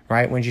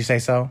 Right? Wouldn't you say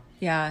so?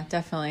 Yeah,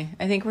 definitely.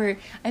 I think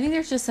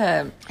there's just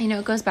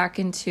it goes back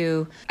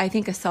into, I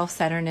think, a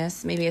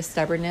self-centeredness, maybe a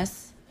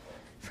stubbornness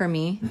for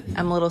me.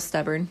 I'm a little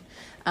stubborn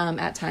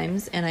at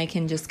times, and I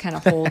can just kind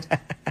of hold.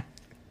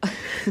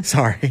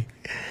 Sorry.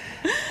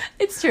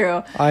 It's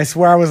true. I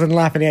swear I wasn't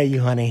laughing at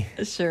you, honey.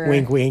 Sure.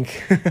 Wink,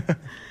 wink.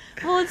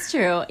 Well, it's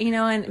true,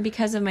 and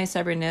because of my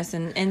stubbornness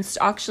and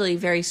actually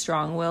very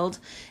strong-willed,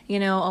 a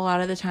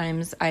lot of the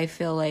times I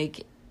feel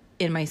like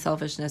in my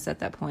selfishness at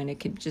that point, it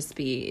could just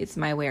be, it's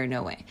my way or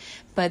no way.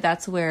 But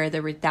that's where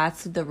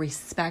that's the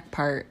respect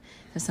part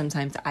that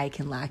sometimes I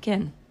can lack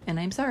in. And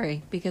I'm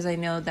sorry, because I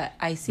know that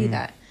I see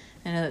that.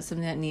 I know that's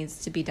something that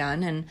needs to be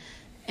done.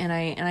 And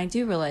I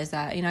do realize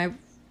that, I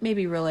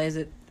maybe realize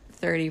it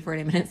 30,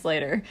 40 minutes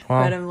later.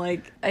 Wow. But I'm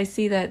like, I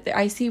see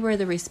where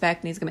the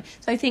respect needs to come in.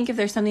 So I think if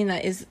there's something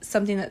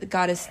that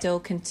God is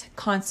still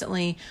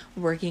constantly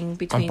working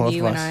between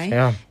you and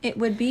I, it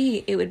would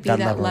be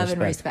that love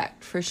and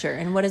respect for sure.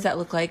 And what does that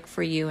look like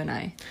for you and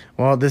I?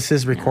 Well, this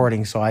is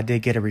recording, so I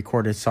did get a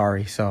recorded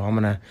sorry. So I'm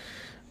going to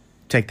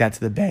take that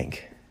to the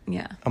bank.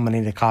 Yeah. I'm going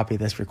to need to copy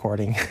this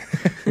recording.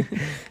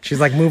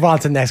 She's like, move on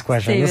to the next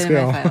question. Save it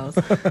in my files.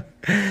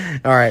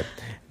 All right.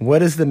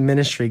 What is the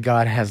ministry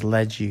God has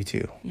led you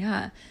to?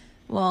 Yeah.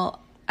 Well,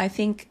 I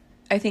think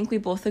we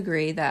both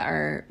agree that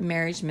our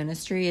marriage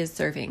ministry is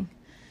serving.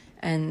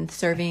 And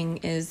serving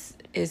is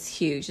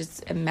huge.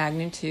 It's a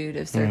magnitude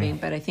of serving,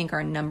 but I think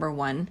our number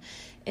one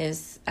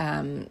is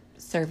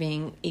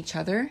serving each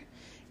other,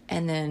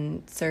 and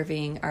then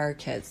serving our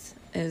kids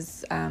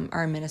is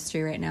our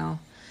ministry right now.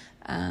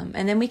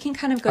 And then we can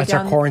kind of go down. That's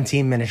our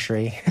quarantine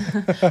ministry.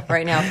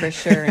 Right now, for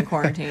sure, in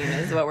quarantine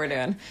is what we're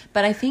doing.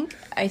 But I think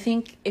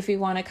if we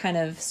want to kind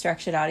of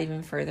stretch it out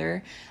even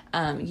further,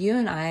 you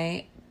and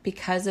I,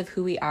 because of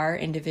who we are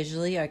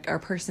individually, our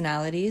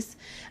personalities,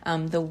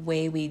 the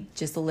way we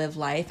just live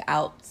life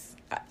out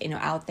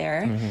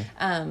there,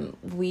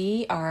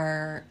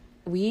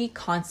 we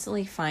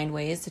constantly find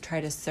ways to try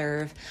to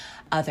serve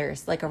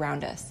others, like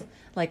around us,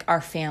 like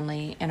our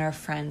family and our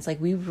friends. Like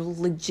we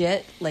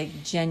legit,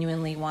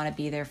 genuinely want to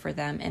be there for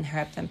them and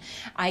help them.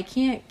 I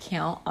can't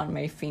count on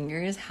my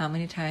fingers how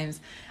many times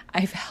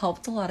I've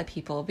helped a lot of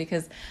people,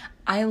 because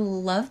I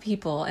love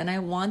people and I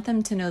want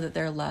them to know that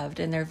they're loved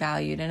and they're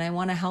valued, and I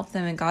want to help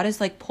them. And God is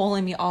like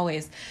pulling me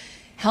always,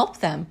 help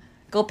them.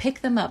 Go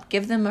pick them up,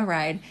 give them a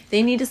ride.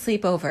 They need to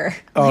sleep over.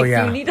 Oh, like,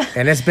 yeah.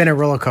 And it's been a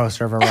roller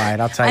coaster of a ride,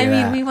 I'll tell you that.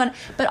 I mean, we want,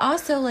 but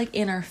also like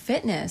in our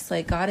fitness,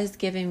 like God has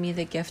given me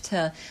the gift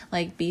to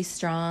like be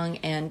strong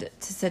and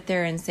to sit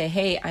there and say,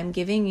 hey, I'm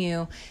giving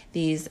you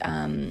these,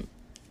 I'm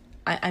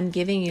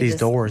giving you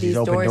these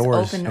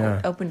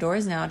open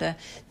doors now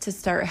to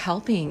start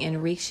helping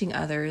and reaching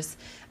others.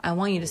 I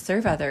want you to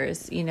serve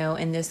others,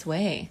 in this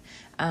way.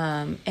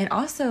 And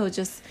also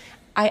just,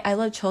 I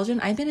love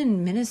children. I've been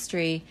in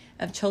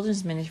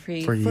children's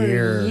ministry for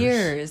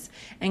years.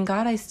 And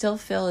God, I still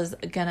feel is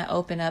going to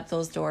open up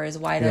those doors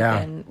wide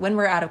open when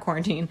we're out of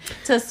quarantine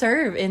to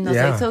serve in those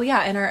ways. So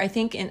and I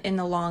think in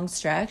the long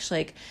stretch,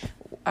 like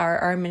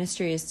our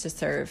ministry is to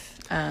serve,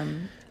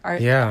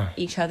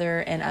 each other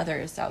and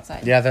others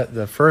outside. Yeah.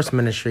 The first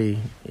ministry,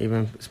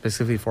 even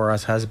specifically for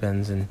us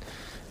husbands and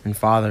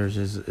fathers,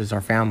 is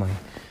our family.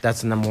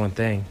 That's the number one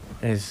thing,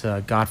 is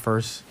God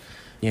first,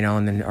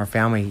 and then our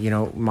family.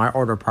 My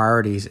order of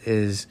priorities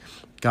is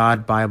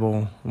God,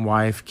 Bible,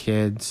 wife,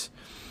 kids,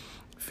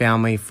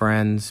 family,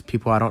 friends,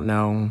 people I don't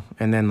know,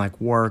 and then like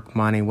work,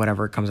 money,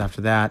 whatever comes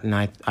after that. And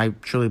I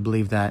truly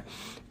believe that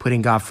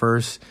putting God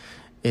first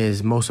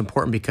is most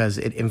important because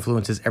it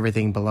influences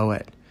everything below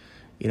it.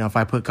 If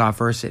I put God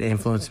first, it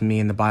influenced me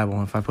in the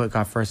Bible. If I put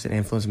God first, it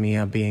influenced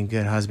me being a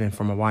good husband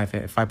for my wife.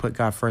 If I put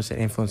God first, it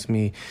influenced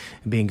me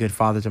being a good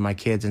father to my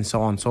kids, and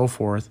so on and so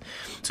forth.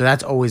 So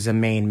that's always the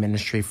main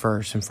ministry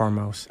first and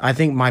foremost. I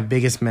think my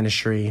biggest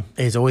ministry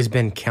has always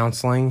been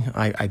counseling.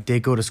 I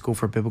did go to school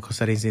for biblical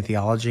studies and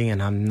theology,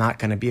 and I'm not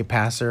going to be a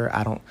pastor.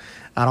 I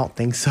don't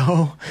think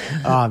so.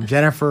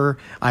 Jennifer,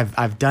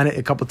 I've done it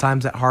a couple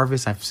times at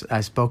Harvest.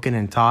 I've spoken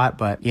and taught,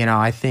 but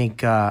I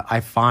think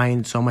I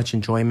find so much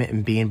enjoyment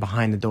in being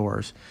behind the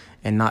doors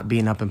and not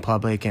being up in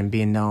public and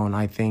being known.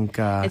 I think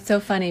it's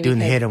so funny doing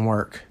because, the hidden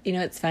work.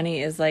 It's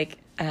funny is like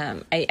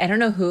I don't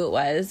know who it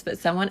was, but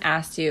someone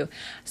asked you,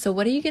 so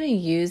what are you going to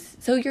use?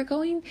 So you're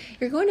going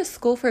to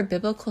school for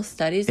biblical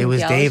studies and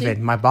theology? It was David,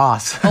 my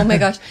boss. Oh my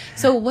gosh.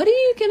 So what are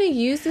you going to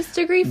use this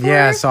degree for?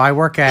 Yeah, so I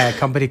work at a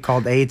company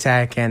called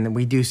ATEC, and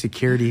we do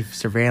security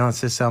surveillance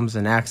systems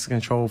and access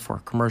control for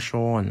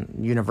commercial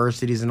and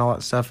universities and all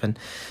that stuff. And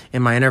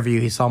in my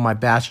interview, he saw my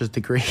bachelor's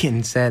degree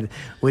and said,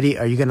 are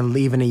you going to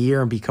leave in a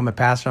year and become a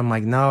pastor? I'm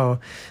like, no.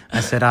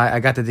 I said,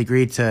 I got the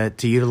degree to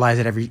utilize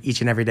it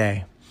each and every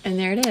day. And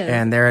there it is.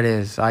 And there it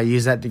is. I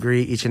use that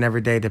degree each and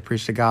every day to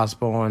preach the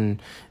gospel and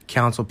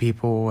counsel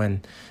people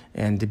and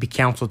to be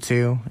counseled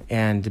to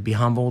and to be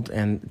humbled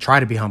and try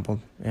to be humbled.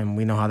 And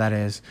we know how that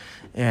is.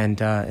 And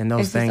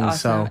those it's things.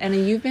 Awesome. So, and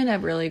you've been a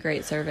really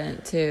great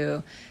servant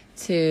to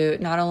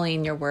not only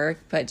in your work,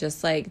 but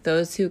just like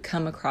those who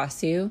come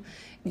across you.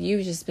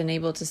 You've just been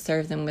able to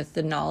serve them with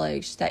the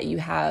knowledge that you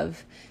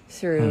have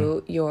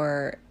through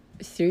your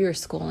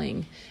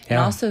schooling, and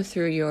also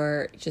through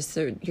your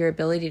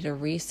ability to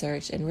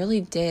research and really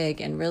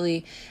dig and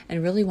really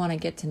want to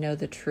get to know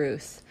the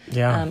truth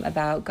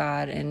about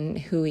God and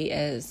who He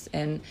is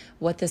and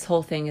what this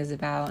whole thing is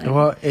about. And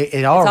well,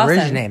 it all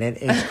originated.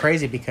 Awesome. It's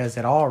crazy because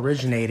it all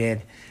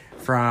originated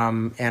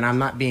from, and I'm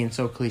not being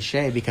so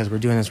cliche because we're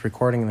doing this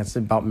recording and it's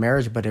about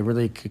marriage, but it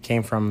really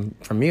came from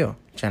you,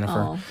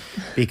 Jennifer,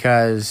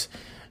 because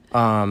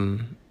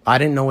I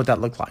didn't know what that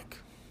looked like.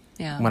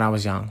 When I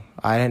was young.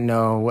 I didn't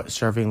know what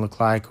serving looked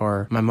like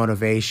or my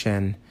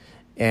motivation.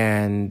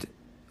 And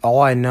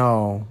all I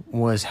know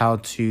was how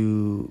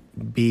to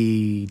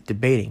be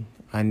debating.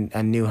 I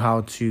knew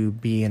how to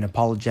be in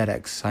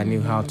apologetics. I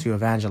knew how to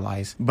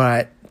evangelize.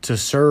 But to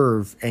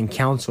serve and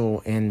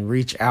counsel and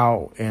reach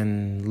out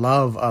and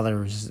love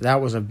others,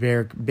 that was a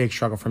very big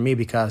struggle for me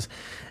because,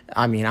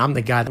 I'm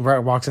the guy that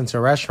walks into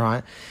a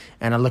restaurant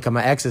and I look at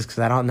my exes because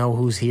I don't know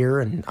who's here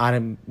and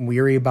I'm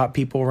weary about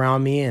people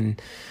around me and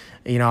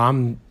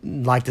I'm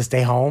like to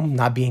stay home,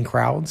 not be in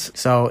crowds.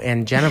 So,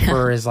 and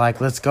Jennifer is like,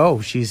 let's go.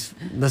 She's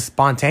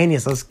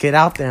spontaneous. Let's get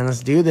out there and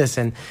let's do this.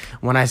 And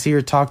when I see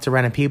her talk to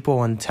random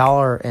people and tell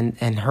her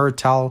and her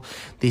tell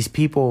these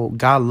people,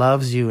 God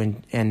loves you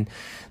and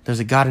there's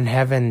a God in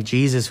heaven,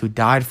 Jesus, who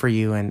died for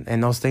you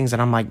and those things.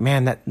 And I'm like,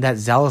 man, that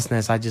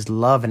zealousness, I just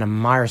love and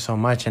admire so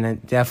much. And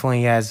it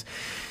definitely has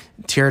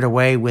teared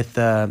away with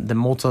the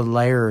multiple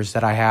layers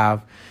that I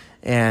have.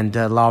 And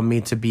allowed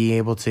me to be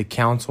able to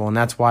counsel. And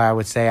that's why I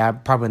would say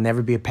I'd probably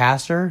never be a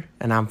pastor,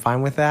 and I'm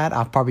fine with that.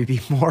 I'll probably be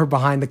more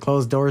behind the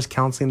closed doors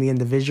counseling the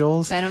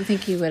individuals. I don't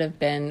think you would have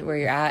been where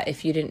you're at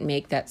if you didn't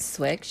make that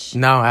switch.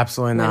 No,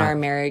 absolutely not. When our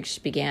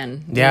marriage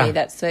began. You made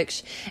that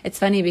switch. It's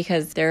funny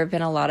because there have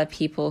been a lot of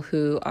people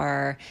who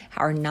are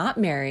not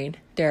married.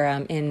 They're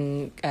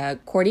in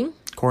courting.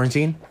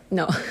 Quarantine?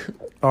 No.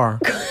 Or...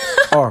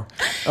 Oh,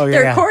 yeah.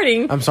 They're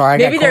courting. I'm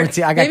sorry.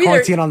 I got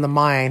quarantine on the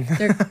mind.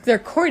 They're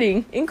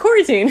courting in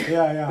quarantine.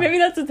 Yeah. Maybe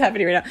that's what's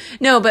happening right now.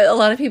 No, but a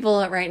lot of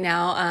people right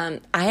now,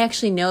 I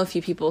actually know a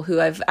few people who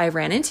I've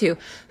ran into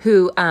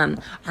who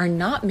are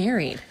not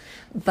married.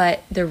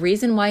 But the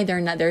reason why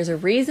there's a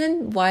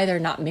reason why they're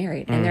not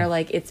married. And they're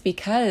like, it's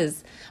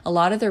because a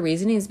lot of the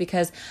reasoning is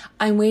because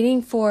I'm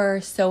waiting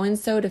for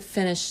so-and-so to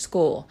finish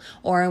school,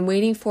 or I'm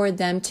waiting for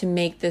them to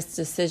make this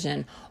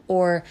decision,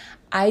 or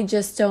I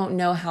just don't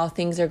know how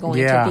things are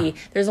going to be.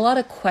 There's a lot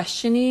of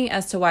questioning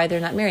as to why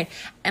they're not married.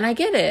 And I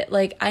get it.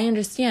 Like, I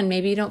understand.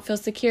 Maybe you don't feel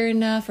secure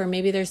enough, or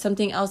maybe there's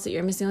something else that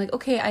you're missing. Like,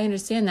 okay, I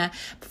understand that.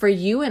 But for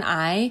you and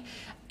I,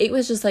 it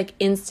was just like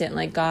instant.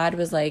 Like, God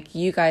was like,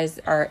 you guys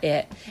are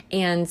it.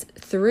 And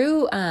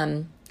through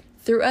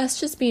us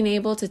just being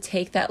able to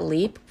take that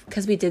leap,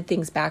 because we did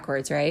things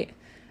backwards, right?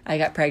 I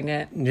got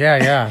pregnant.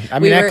 Yeah. I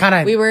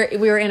mean, we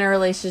were in a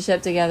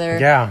relationship together.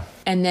 Yeah.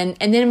 And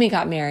then we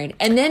got married.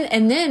 And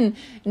then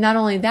not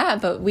only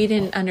that, but we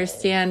didn't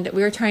understand.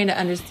 We were trying to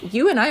understand.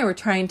 You and I were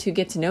trying to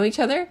get to know each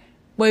other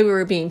while we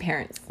were being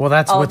parents. Well,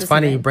 that's what's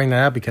funny you bring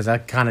that up, because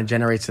that kind of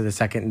generates to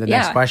the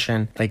next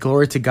question. Like,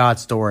 glory to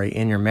God's story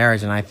in your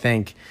marriage, and I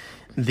think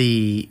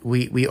we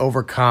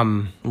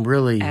overcome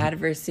really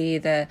adversity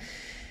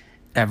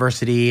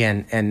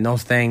and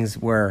those things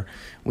where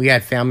we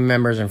had family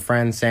members and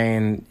friends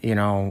saying,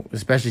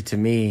 especially to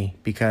me,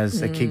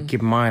 because keep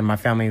in mind, my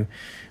family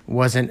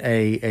wasn't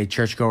a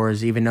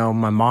churchgoers, even though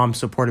my mom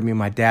supported me,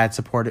 my dad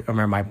supported,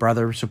 or my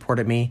brother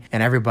supported me,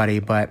 and everybody.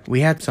 But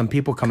we had some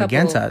people come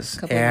against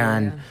us,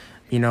 and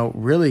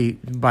really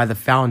by the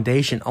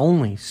foundation,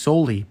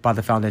 solely by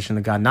the foundation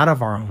of God, not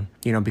of our own.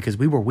 Because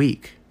we were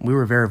weak, we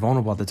were very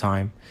vulnerable at the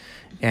time,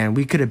 and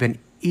we could have been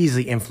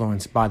easily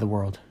influenced by the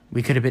world.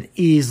 We could have been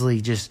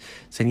easily just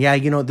saying,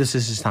 this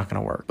is just not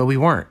going to work. But we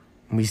weren't.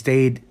 We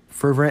stayed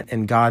fervent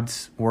in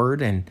God's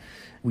word, and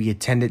we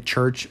attended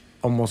church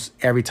almost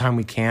every time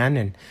we can,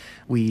 and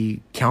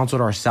we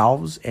counseled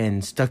ourselves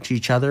and stuck to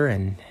each other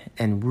and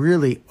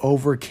really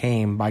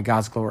overcame by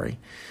God's glory.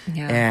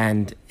 Yeah.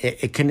 And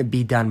it couldn't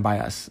be done by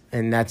us.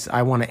 And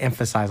I want to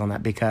emphasize on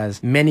that,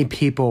 because many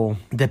people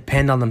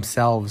depend on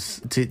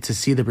themselves to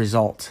see the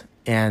result.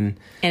 And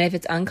if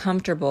it's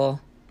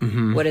uncomfortable,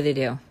 what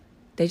do?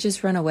 They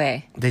just run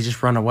away.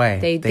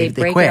 They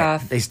break quit. It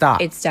off. They stop.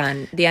 It's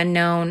done. The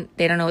unknown,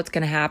 they don't know what's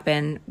going to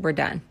happen. We're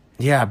done.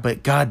 Yeah,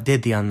 but God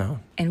did the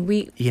unknown. And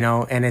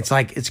and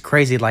it's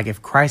crazy. Like,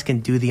 if Christ can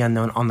do the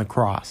unknown on the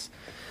cross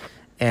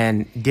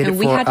and did it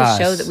for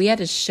us. We had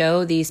to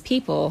show these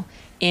people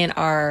in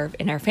our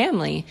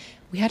family,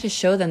 we had to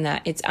show them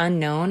that it's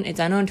unknown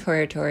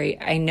territory.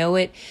 I know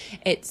it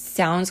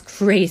sounds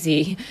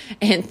crazy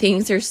and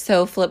things are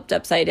so flipped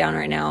upside down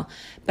right now,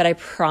 but I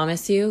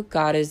promise you,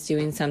 God is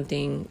doing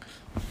something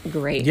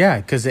great. Yeah,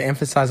 because to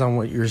emphasize on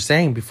what you were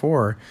saying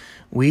before,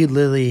 we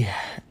literally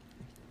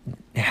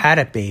had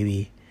a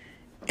baby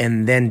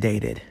and then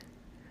dated.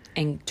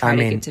 And tried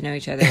to get to know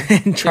each other.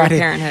 And tried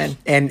parenthood.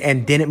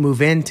 And didn't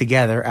move in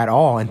together at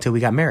all until we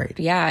got married.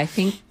 Yeah, I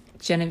think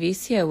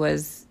Genevicia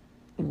was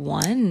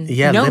 1.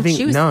 Yeah,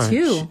 she was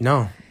 2.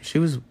 No, she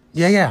was.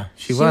 Yeah,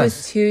 she was. She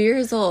was 2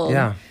 years old.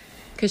 Yeah,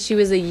 because she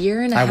was a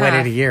year and a half. I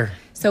waited a year.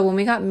 So when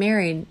we got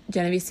married,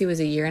 Genevicia was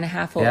a year and a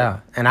half old. Yeah,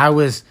 and I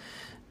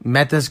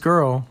met this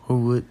girl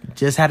who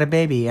just had a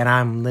baby, and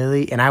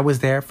I was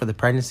there for the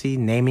pregnancy,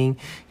 naming,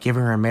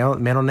 giving her a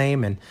middle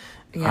name, and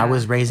I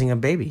was raising a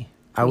baby.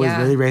 I was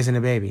really raising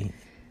a baby.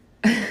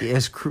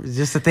 It's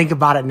just to think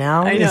about it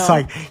now. I know. It's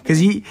like,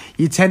 because you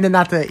tend to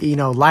not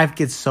to, life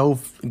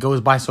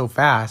goes by so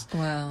fast.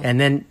 Wow. And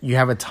then you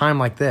have a time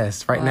like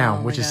this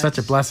now, which is such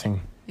a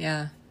blessing.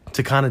 Yeah.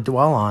 To kind of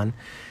dwell on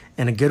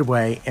in a good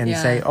way and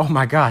say, oh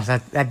my gosh,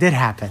 that did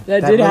happen.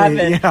 That did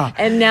happen. Yeah.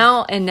 And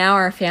now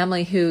our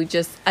family, who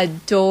just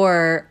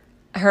adore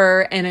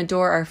her and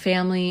adore our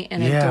family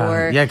and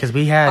adore because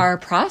we had our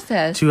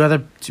process.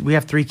 We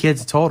have 3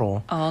 kids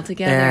total all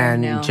together,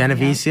 and now.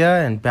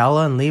 Genevicia and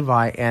Bella and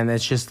Levi, and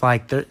it's just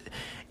like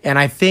and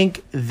I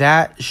think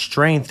that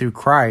strength through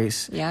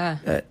Christ,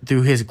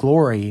 through His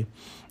glory,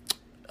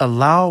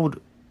 allowed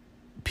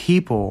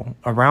people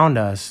around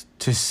us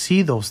to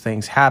see those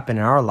things happen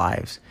in our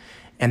lives,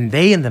 and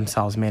they in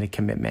themselves made a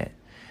commitment.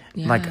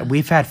 Like,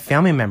 we've had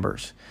family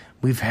members,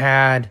 we've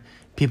had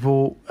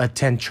people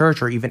attend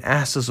church or even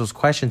ask us those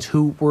questions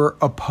who were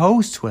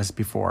opposed to us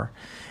before.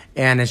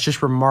 And it's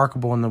just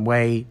remarkable in the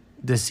way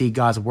to see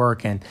God's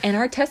work. And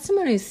our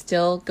testimony is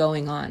still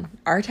going on.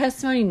 Our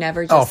testimony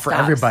never just stops. For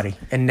everybody.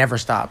 It never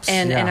stops.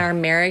 And our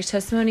marriage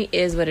testimony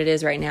is what it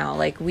is right now.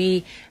 Like,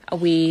 we've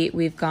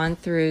gone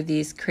through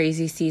these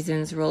crazy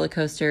seasons, roller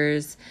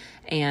coasters,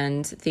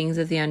 and things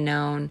of the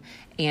unknown,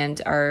 and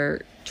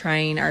are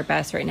trying our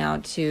best right now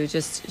to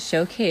just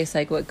showcase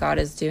like what God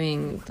is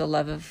doing, the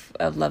love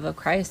of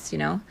Christ,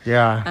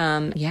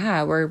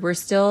 Yeah. We're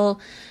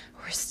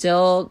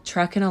still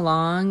trucking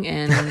along,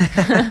 and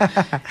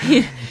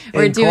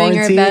we're doing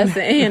our best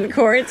in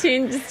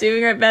quarantine, just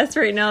doing our best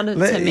right now to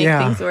make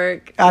things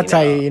work. I'll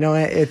tell you,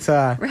 it's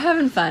we're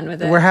having fun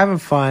with it. We're having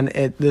fun.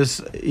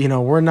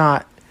 We're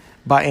not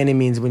by any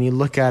means, when you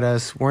look at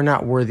us, we're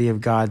not worthy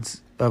of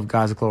God's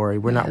glory.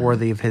 We're not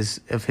worthy of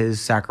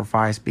his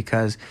sacrifice,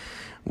 because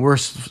we're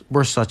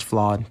such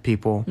flawed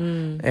people,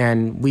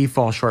 and we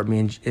fall short. Me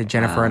and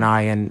Jennifer and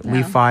I, and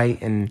we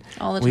fight and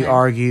we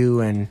argue,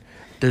 and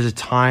there's a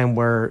time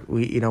where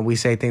we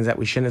say things that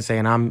we shouldn't say,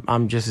 and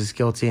I'm just as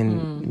guilty,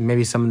 and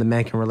maybe some of the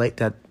men can relate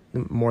that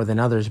more than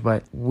others.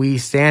 But we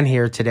stand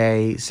here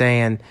today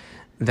saying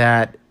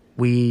that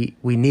we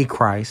need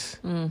Christ,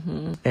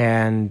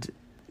 and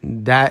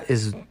that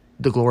is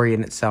the glory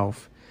in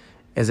itself.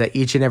 Is that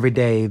each and every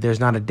day, there's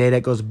not a day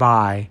that goes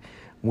by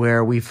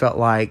where we felt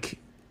like,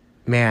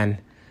 man,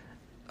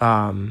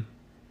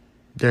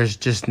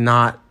 there's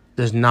not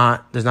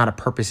a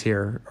purpose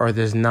here, or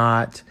there's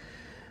not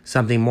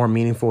something more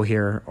meaningful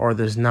here, or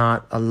there's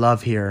not a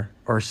love here,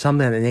 or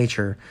something of that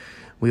nature.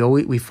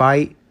 We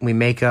fight, we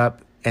make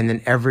up, and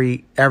then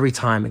every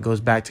time it goes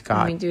back to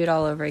God. And we do it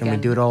all over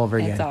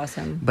again. It's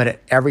awesome.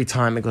 But every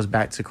time it goes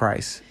back to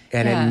Christ,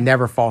 and it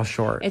never falls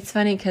short. It's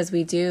funny because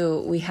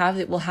we'll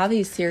have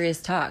these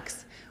serious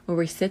talks where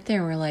we sit there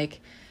and we're like,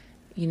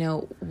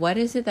 what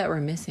is it that we're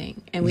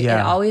missing? And we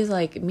always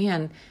like,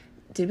 man,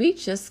 did we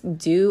just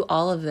do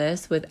all of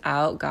this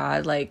without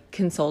God, like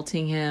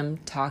consulting him,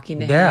 talking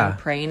to him,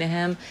 praying to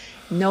him?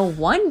 No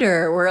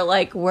wonder we're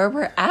like where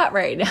we're at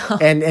right now.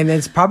 And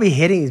it's probably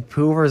hitting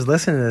whoever's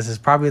listening to this is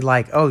probably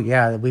like, oh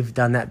yeah, we've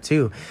done that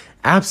too.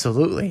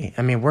 Absolutely.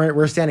 I mean,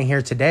 we're standing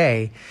here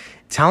today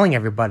telling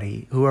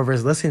everybody,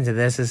 whoever's listening to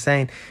this is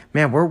saying,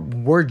 man,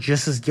 we're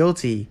just as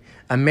guilty.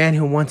 A man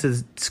who went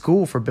to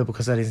school for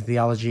biblical studies and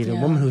theology, and a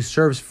woman who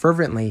serves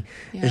fervently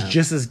is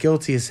just as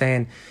guilty as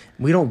saying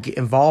we don't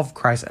involve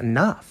Christ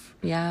enough.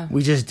 Yeah,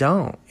 we just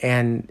don't,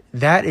 and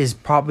that is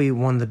probably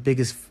one of the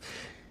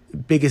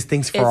biggest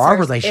things for our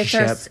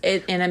relationship.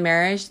 In a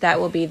marriage,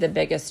 that will be the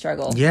biggest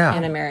struggle. Yeah,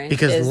 in a marriage,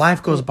 because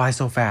life goes by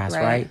so fast,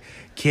 right?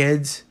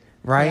 Kids.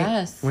 Right?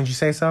 Yes. Wouldn't you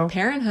say so?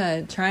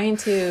 Parenthood,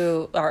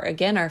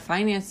 our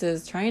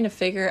finances, trying to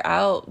figure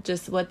out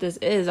just what this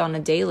is on a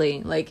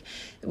daily. Like,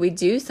 we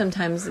do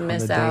sometimes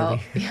miss out.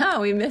 Yeah,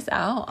 we miss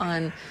out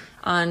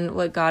on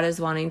what God is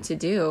wanting to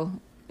do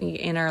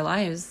in our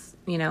lives,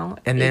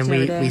 And then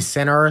we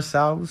center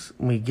ourselves.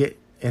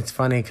 It's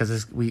funny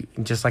because we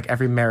just like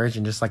every marriage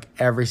and just like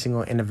every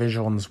single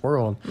individual in this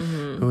world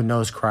who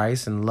knows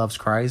Christ and loves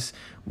Christ,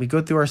 we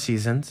go through our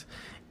seasons,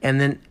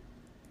 and then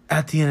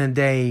at the end of the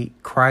day,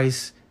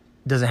 Christ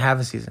doesn't have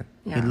a season.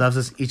 Yeah. He loves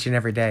us each and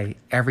every day.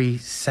 Every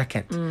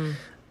second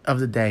of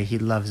the day, he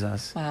loves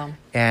us. Wow.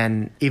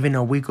 And even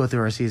though we go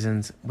through our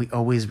seasons, we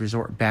always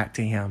resort back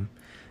to him.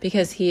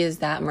 Because he is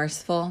that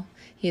merciful.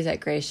 He's that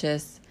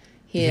gracious.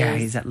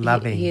 He's that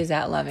loving. He is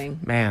that loving.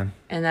 Man.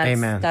 And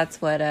that's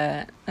what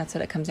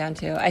it comes down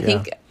to. I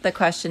think the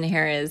question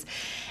here is,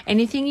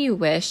 anything you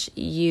wish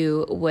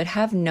you would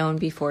have known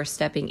before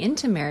stepping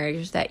into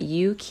marriage that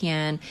you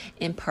can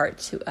impart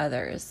to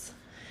others.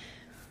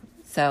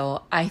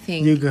 So I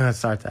think you're gonna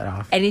start that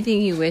off.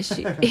 Anything you wish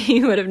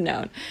you would have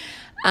known.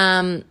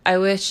 I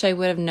wish I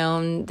would have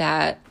known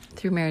that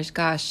through marriage.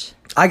 Gosh,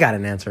 I got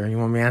an answer. You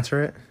want me to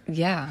answer it?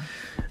 Yeah.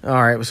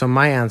 All right. So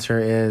my answer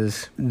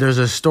is, there's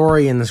a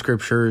story in the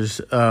scriptures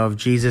of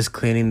Jesus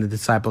cleaning the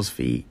disciples'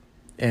 feet.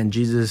 And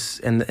Jesus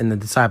and the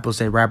disciples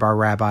say,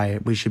 Rabbi,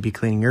 we should be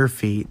cleaning your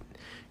feet.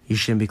 You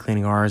shouldn't be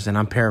cleaning ours. And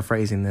I'm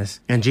paraphrasing this.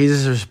 And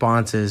Jesus'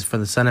 response is, for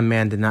the Son of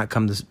Man did not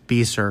come to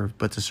be served,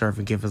 but to serve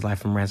and give his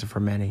life in ransom for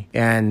many.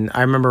 And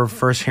I remember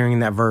first hearing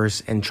that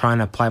verse and trying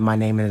to apply my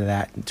name into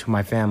that to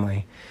my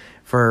family.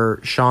 For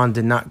Shawn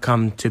did not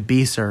come to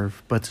be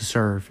served, but to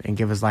serve and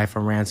give his life a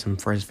ransom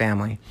for his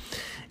family.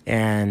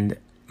 And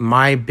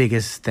my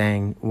biggest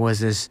thing was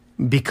this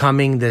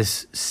becoming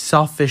this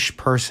selfish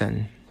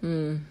person,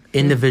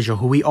 individual,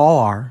 who we all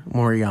are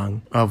when we're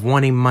young, of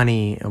wanting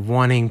money, of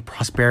wanting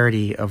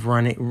prosperity, of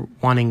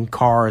wanting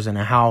cars and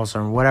a house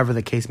or whatever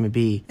the case may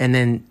be. And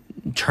then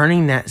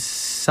turning that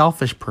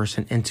selfish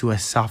person into a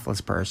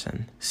selfless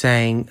person,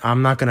 saying,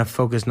 I'm not going to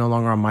focus no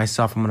longer on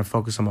myself. I'm going to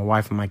focus on my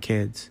wife and my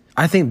kids.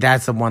 I think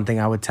that's the one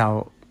thing I would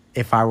tell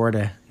if I were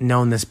to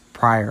known this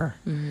prior.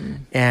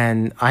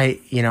 And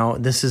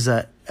this is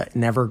a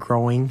never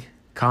growing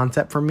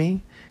concept for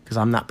me because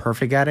I'm not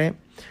perfect at it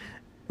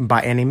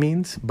by any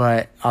means.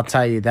 But I'll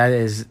tell you, that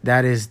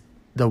is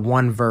the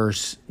one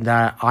verse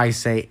that I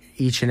say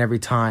each and every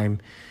time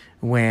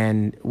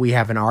when we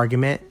have an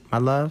argument, my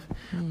love,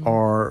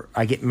 or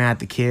I get mad at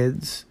the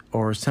kids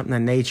or something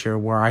of nature,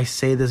 where I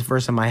say this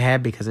verse in my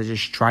head because it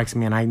just strikes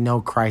me and I know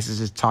Christ is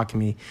just talking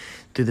to me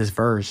through this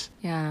verse.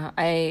 Yeah,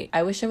 I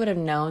wish I would have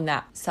known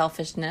that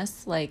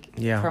selfishness,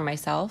 for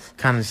myself.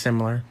 Kind of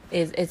similar.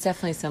 It's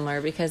definitely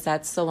similar because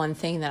that's the one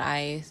thing that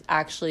I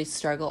actually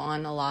struggle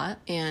on a lot.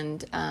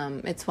 And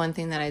it's one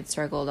thing that I'd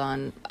struggled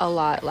on a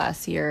lot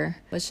last year,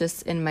 was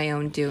just in my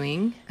own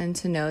doing, and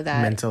to know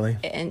that... Mentally.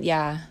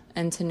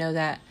 And to know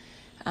that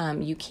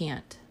you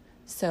can't.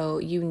 So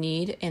you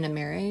need, in a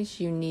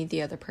marriage, you need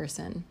the other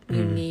person.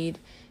 You need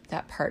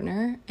that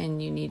partner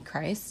and you need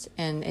Christ,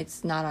 and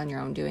it's not on your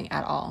own doing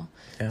at all.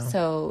 Yeah.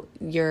 So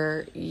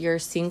you're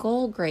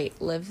single,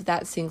 great. Live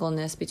that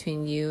singleness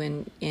between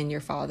you and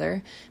your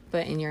father,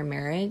 but in your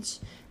marriage,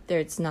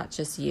 it's not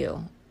just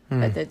you,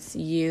 but it's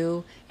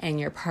you and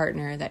your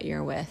partner that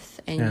you're with,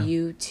 and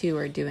you two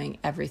are doing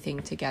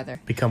everything together.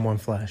 Become one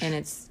flesh. And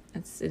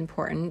it's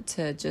important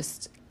to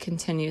just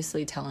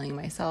continuously telling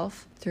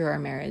myself through our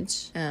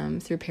marriage,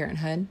 through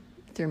parenthood,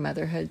 through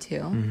motherhood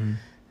too.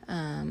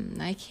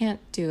 I can't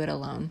do it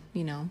alone,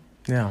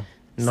 Yeah.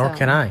 Nor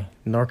can I.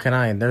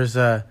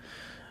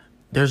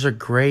 There's a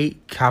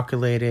great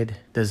calculated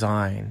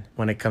design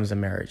when it comes to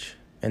marriage,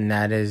 and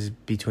that is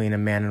between a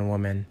man and a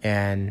woman,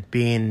 and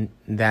being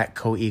that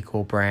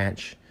co-equal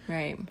branch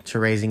to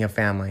raising a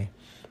family,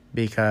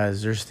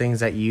 because there's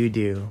things that you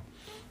do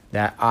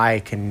that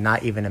I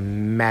cannot even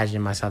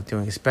imagine myself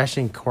doing,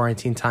 especially in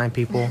quarantine time,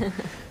 people.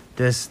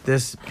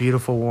 This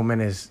beautiful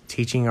woman is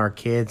teaching our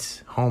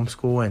kids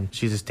homeschool, and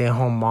she's a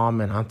stay-at-home mom,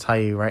 and I'll tell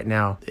you right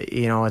now,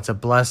 it's a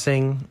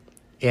blessing,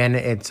 and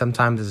it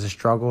sometimes is a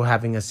struggle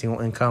having a single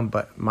income,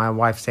 but my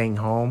wife staying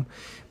home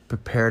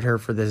prepared her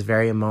for this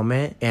very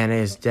moment, and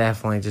it's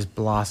definitely just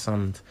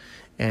blossomed,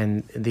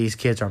 and these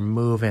kids are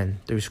moving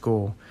through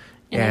school.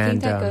 And I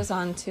think that goes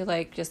on to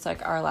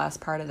our last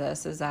part of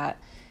this is that,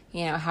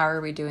 how are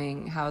we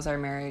doing? How's our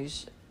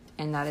marriage?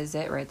 And that is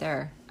it right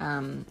there.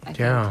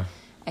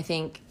 I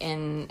think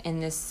in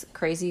this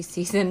crazy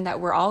season that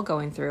we're all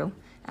going through,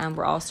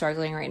 we're all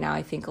struggling right now,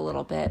 I think a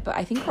little bit, but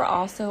I think we're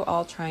also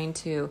all trying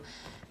to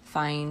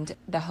find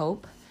the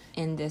hope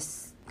in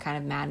this kind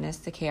of madness,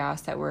 the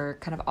chaos that we're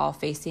kind of all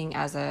facing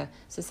as a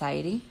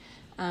society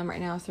right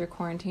now through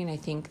quarantine. I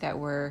think that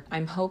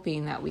I'm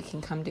hoping that we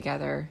can come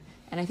together,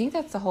 and I think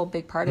that's the whole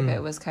big part of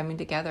it, was coming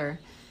together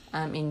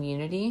in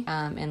unity,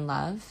 in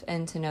love,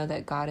 and to know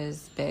that God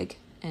is big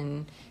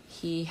and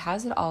he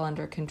has it all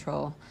under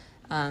control.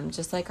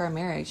 Just like our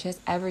marriage, he has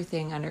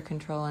everything under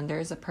control, and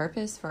there's a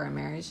purpose for our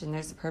marriage, and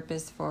there's a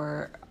purpose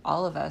for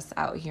all of us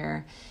out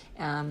here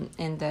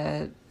in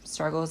the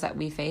struggles that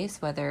we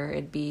face, whether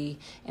it be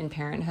in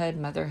parenthood,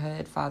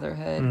 motherhood,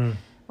 fatherhood,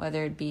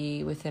 whether it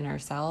be within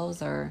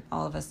ourselves or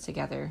all of us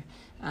together.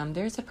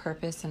 There's a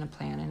purpose and a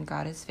plan, and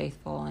God is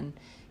faithful, and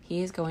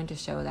he is going to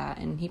show that,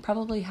 and he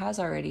probably has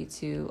already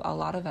to a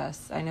lot of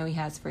us. I know he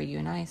has for you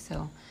and I,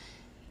 so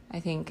I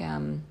think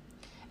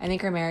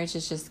our marriage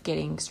is just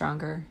getting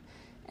stronger,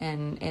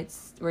 and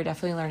we're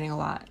definitely learning a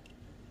lot.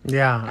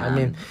 Yeah, I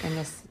mean,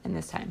 in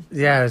this time.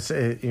 Yeah,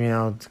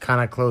 to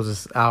kind of close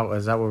this out.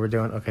 Is that what we're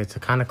doing? Okay, to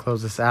kind of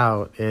close this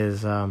out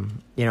is,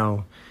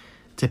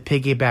 to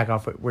piggyback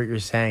off what you're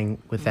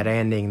saying with that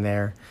ending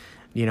there.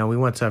 We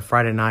went to a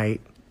Friday night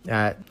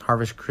at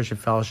Harvest Christian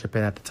Fellowship,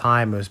 and at the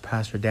time it was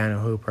Pastor Daniel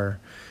Hooper,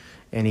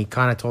 and he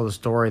kind of told a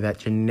story, that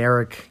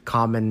generic,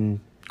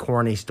 common,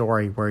 corny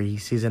story where he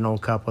sees an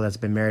old couple that's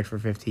been married for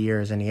 50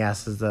 years, and he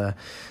asks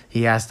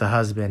the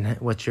husband,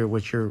 what's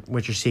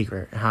your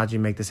secret? How'd you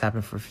make this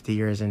happen for 50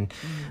 years? And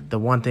the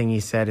one thing he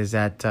said is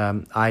that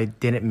I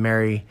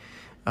didn't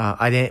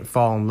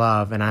fall in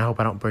love, and I hope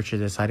I don't butcher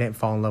this, I didn't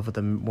fall in love with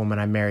the woman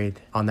I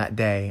married on that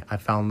day. I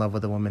fell in love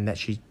with the woman that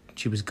she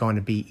was going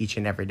to be each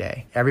and every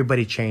day.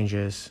 Everybody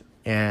changes,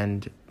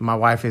 and my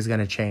wife is going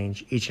to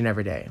change each and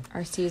every day.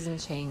 Our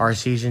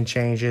season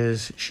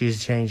changes.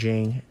 She's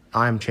changing.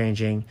 I'm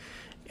changing.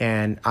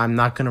 And I'm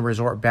not going to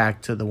resort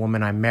back to the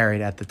woman I married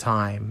at the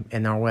time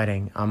in our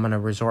wedding. I'm going to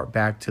resort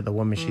back to the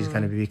woman she's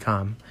going to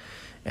become.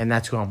 And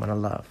that's who I'm going to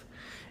love.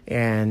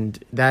 And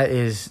that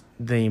is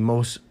the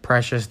most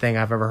precious thing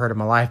I've ever heard in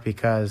my life,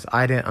 because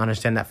I didn't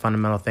understand that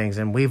fundamental things.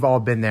 And we've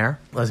all been there.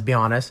 Let's be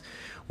honest.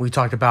 We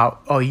talked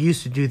about, you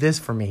used to do this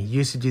for me. You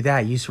used to do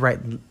that. You used to write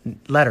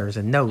letters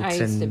and notes. I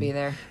used to be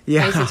there.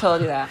 Yeah. I used to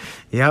told you that.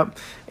 Yep.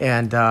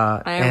 And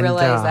I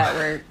realized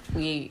that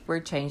we're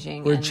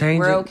changing. We're changing.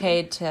 We're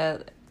okay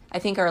to. I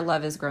think our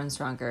love has grown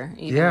stronger.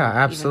 Absolutely.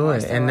 Even more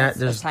so and that as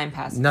there's time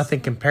passes.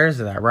 Nothing compares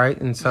to that, right?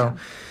 And so,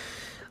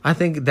 I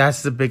think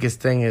that's the biggest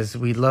thing, is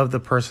we love the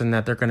person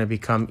that they're going to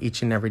become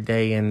each and every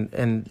day.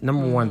 And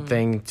number one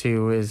thing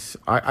too is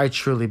I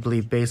truly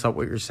believe, based on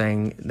what you're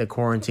saying, the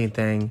quarantine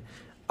thing,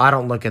 I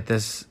don't look at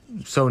this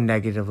so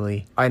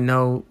negatively. I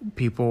know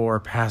people are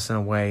passing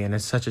away, and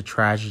it's such a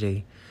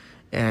tragedy.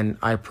 And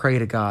I pray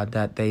to God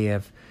that they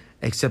have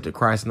accepted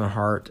Christ in their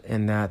heart,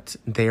 and that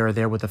they are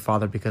there with the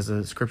Father, because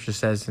the Scripture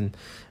says, and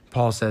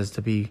Paul says,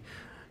 to be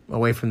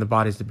away from the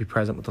bodies, to be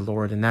present with the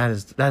Lord. And that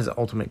is the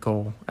ultimate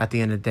goal at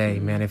the end of the day,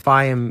 man. If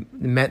I am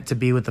meant to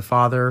be with the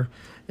Father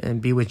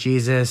and be with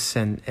Jesus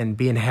and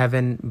be in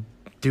heaven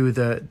through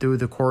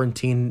the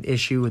quarantine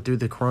issue, through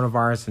the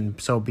coronavirus, and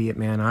so be it,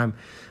 man.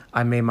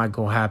 I made my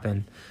goal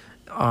happen.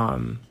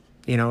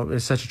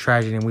 It's such a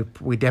tragedy, and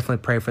we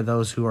definitely pray for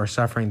those who are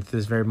suffering through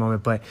this very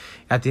moment. But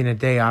at the end of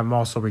the day, I'm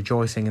also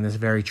rejoicing in this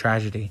very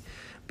tragedy,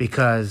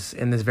 because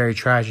in this very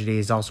tragedy,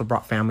 it's also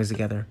brought families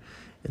together.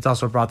 It's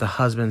also brought the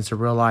husbands to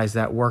realize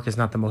that work is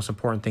not the most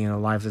important thing in their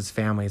lives. It's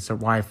family. It's their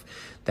wife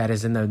that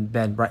is in the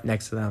bed right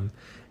next to them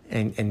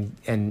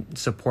and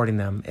supporting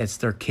them. It's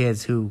their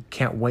kids who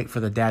can't wait for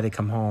the dad to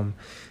come home.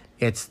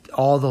 it's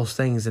all those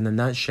things in a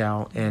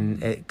nutshell,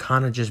 and it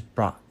kind of just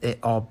brought it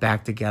all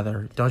back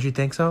together. Don't you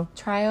think so?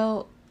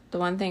 Trial, the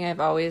one thing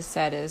I've always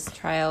said is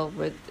trials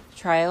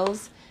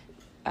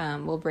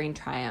will bring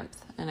triumph.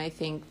 And I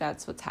think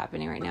that's what's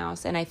happening right now.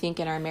 And I think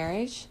in our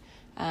marriage,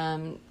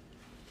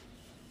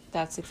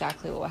 that's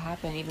exactly what will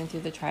happen. Even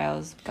through the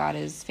trials, God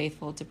is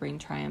faithful to bring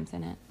triumph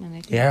in it. And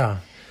I think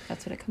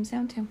that's what it comes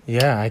down to.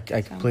 Yeah, I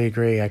completely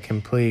agree. I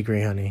completely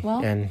agree, honey.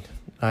 Well, and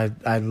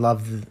I've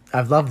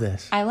loved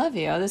this. I love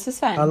you. This is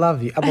fun. I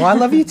love you. Well, I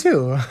love you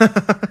too.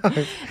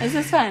 This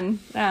is fun.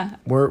 Yeah.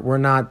 We're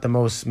not the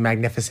most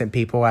magnificent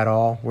people at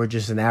all. We're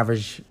just an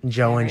average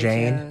Joe and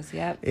Jane. Joes,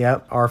 yep.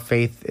 Yep. Our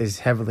faith is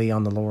heavily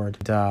on the Lord.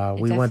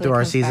 We went through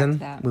our season.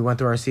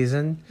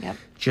 Yep.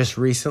 Just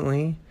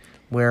recently,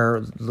 where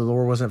the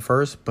Lord wasn't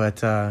first,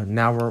 but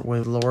now we're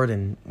with the Lord,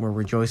 and we're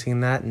rejoicing in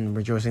that and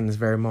rejoicing in this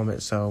very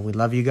moment. So we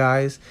love you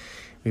guys.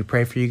 We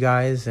pray for you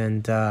guys,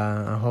 and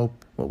I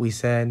hope what we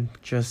said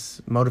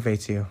just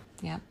motivates you.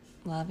 Yep.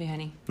 Love you,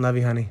 honey. Love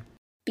you, honey.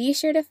 Be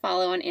sure to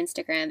follow on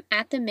Instagram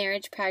at The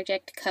Marriage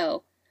Project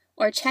Co.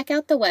 or check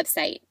out the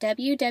website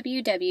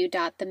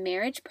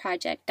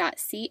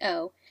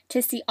www.themarriageproject.co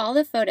to see all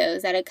the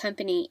photos that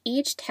accompany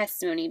each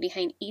testimony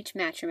behind each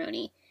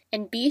matrimony.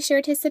 And be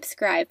sure to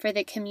subscribe for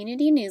the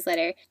community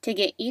newsletter to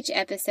get each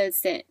episode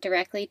sent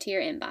directly to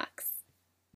your inbox.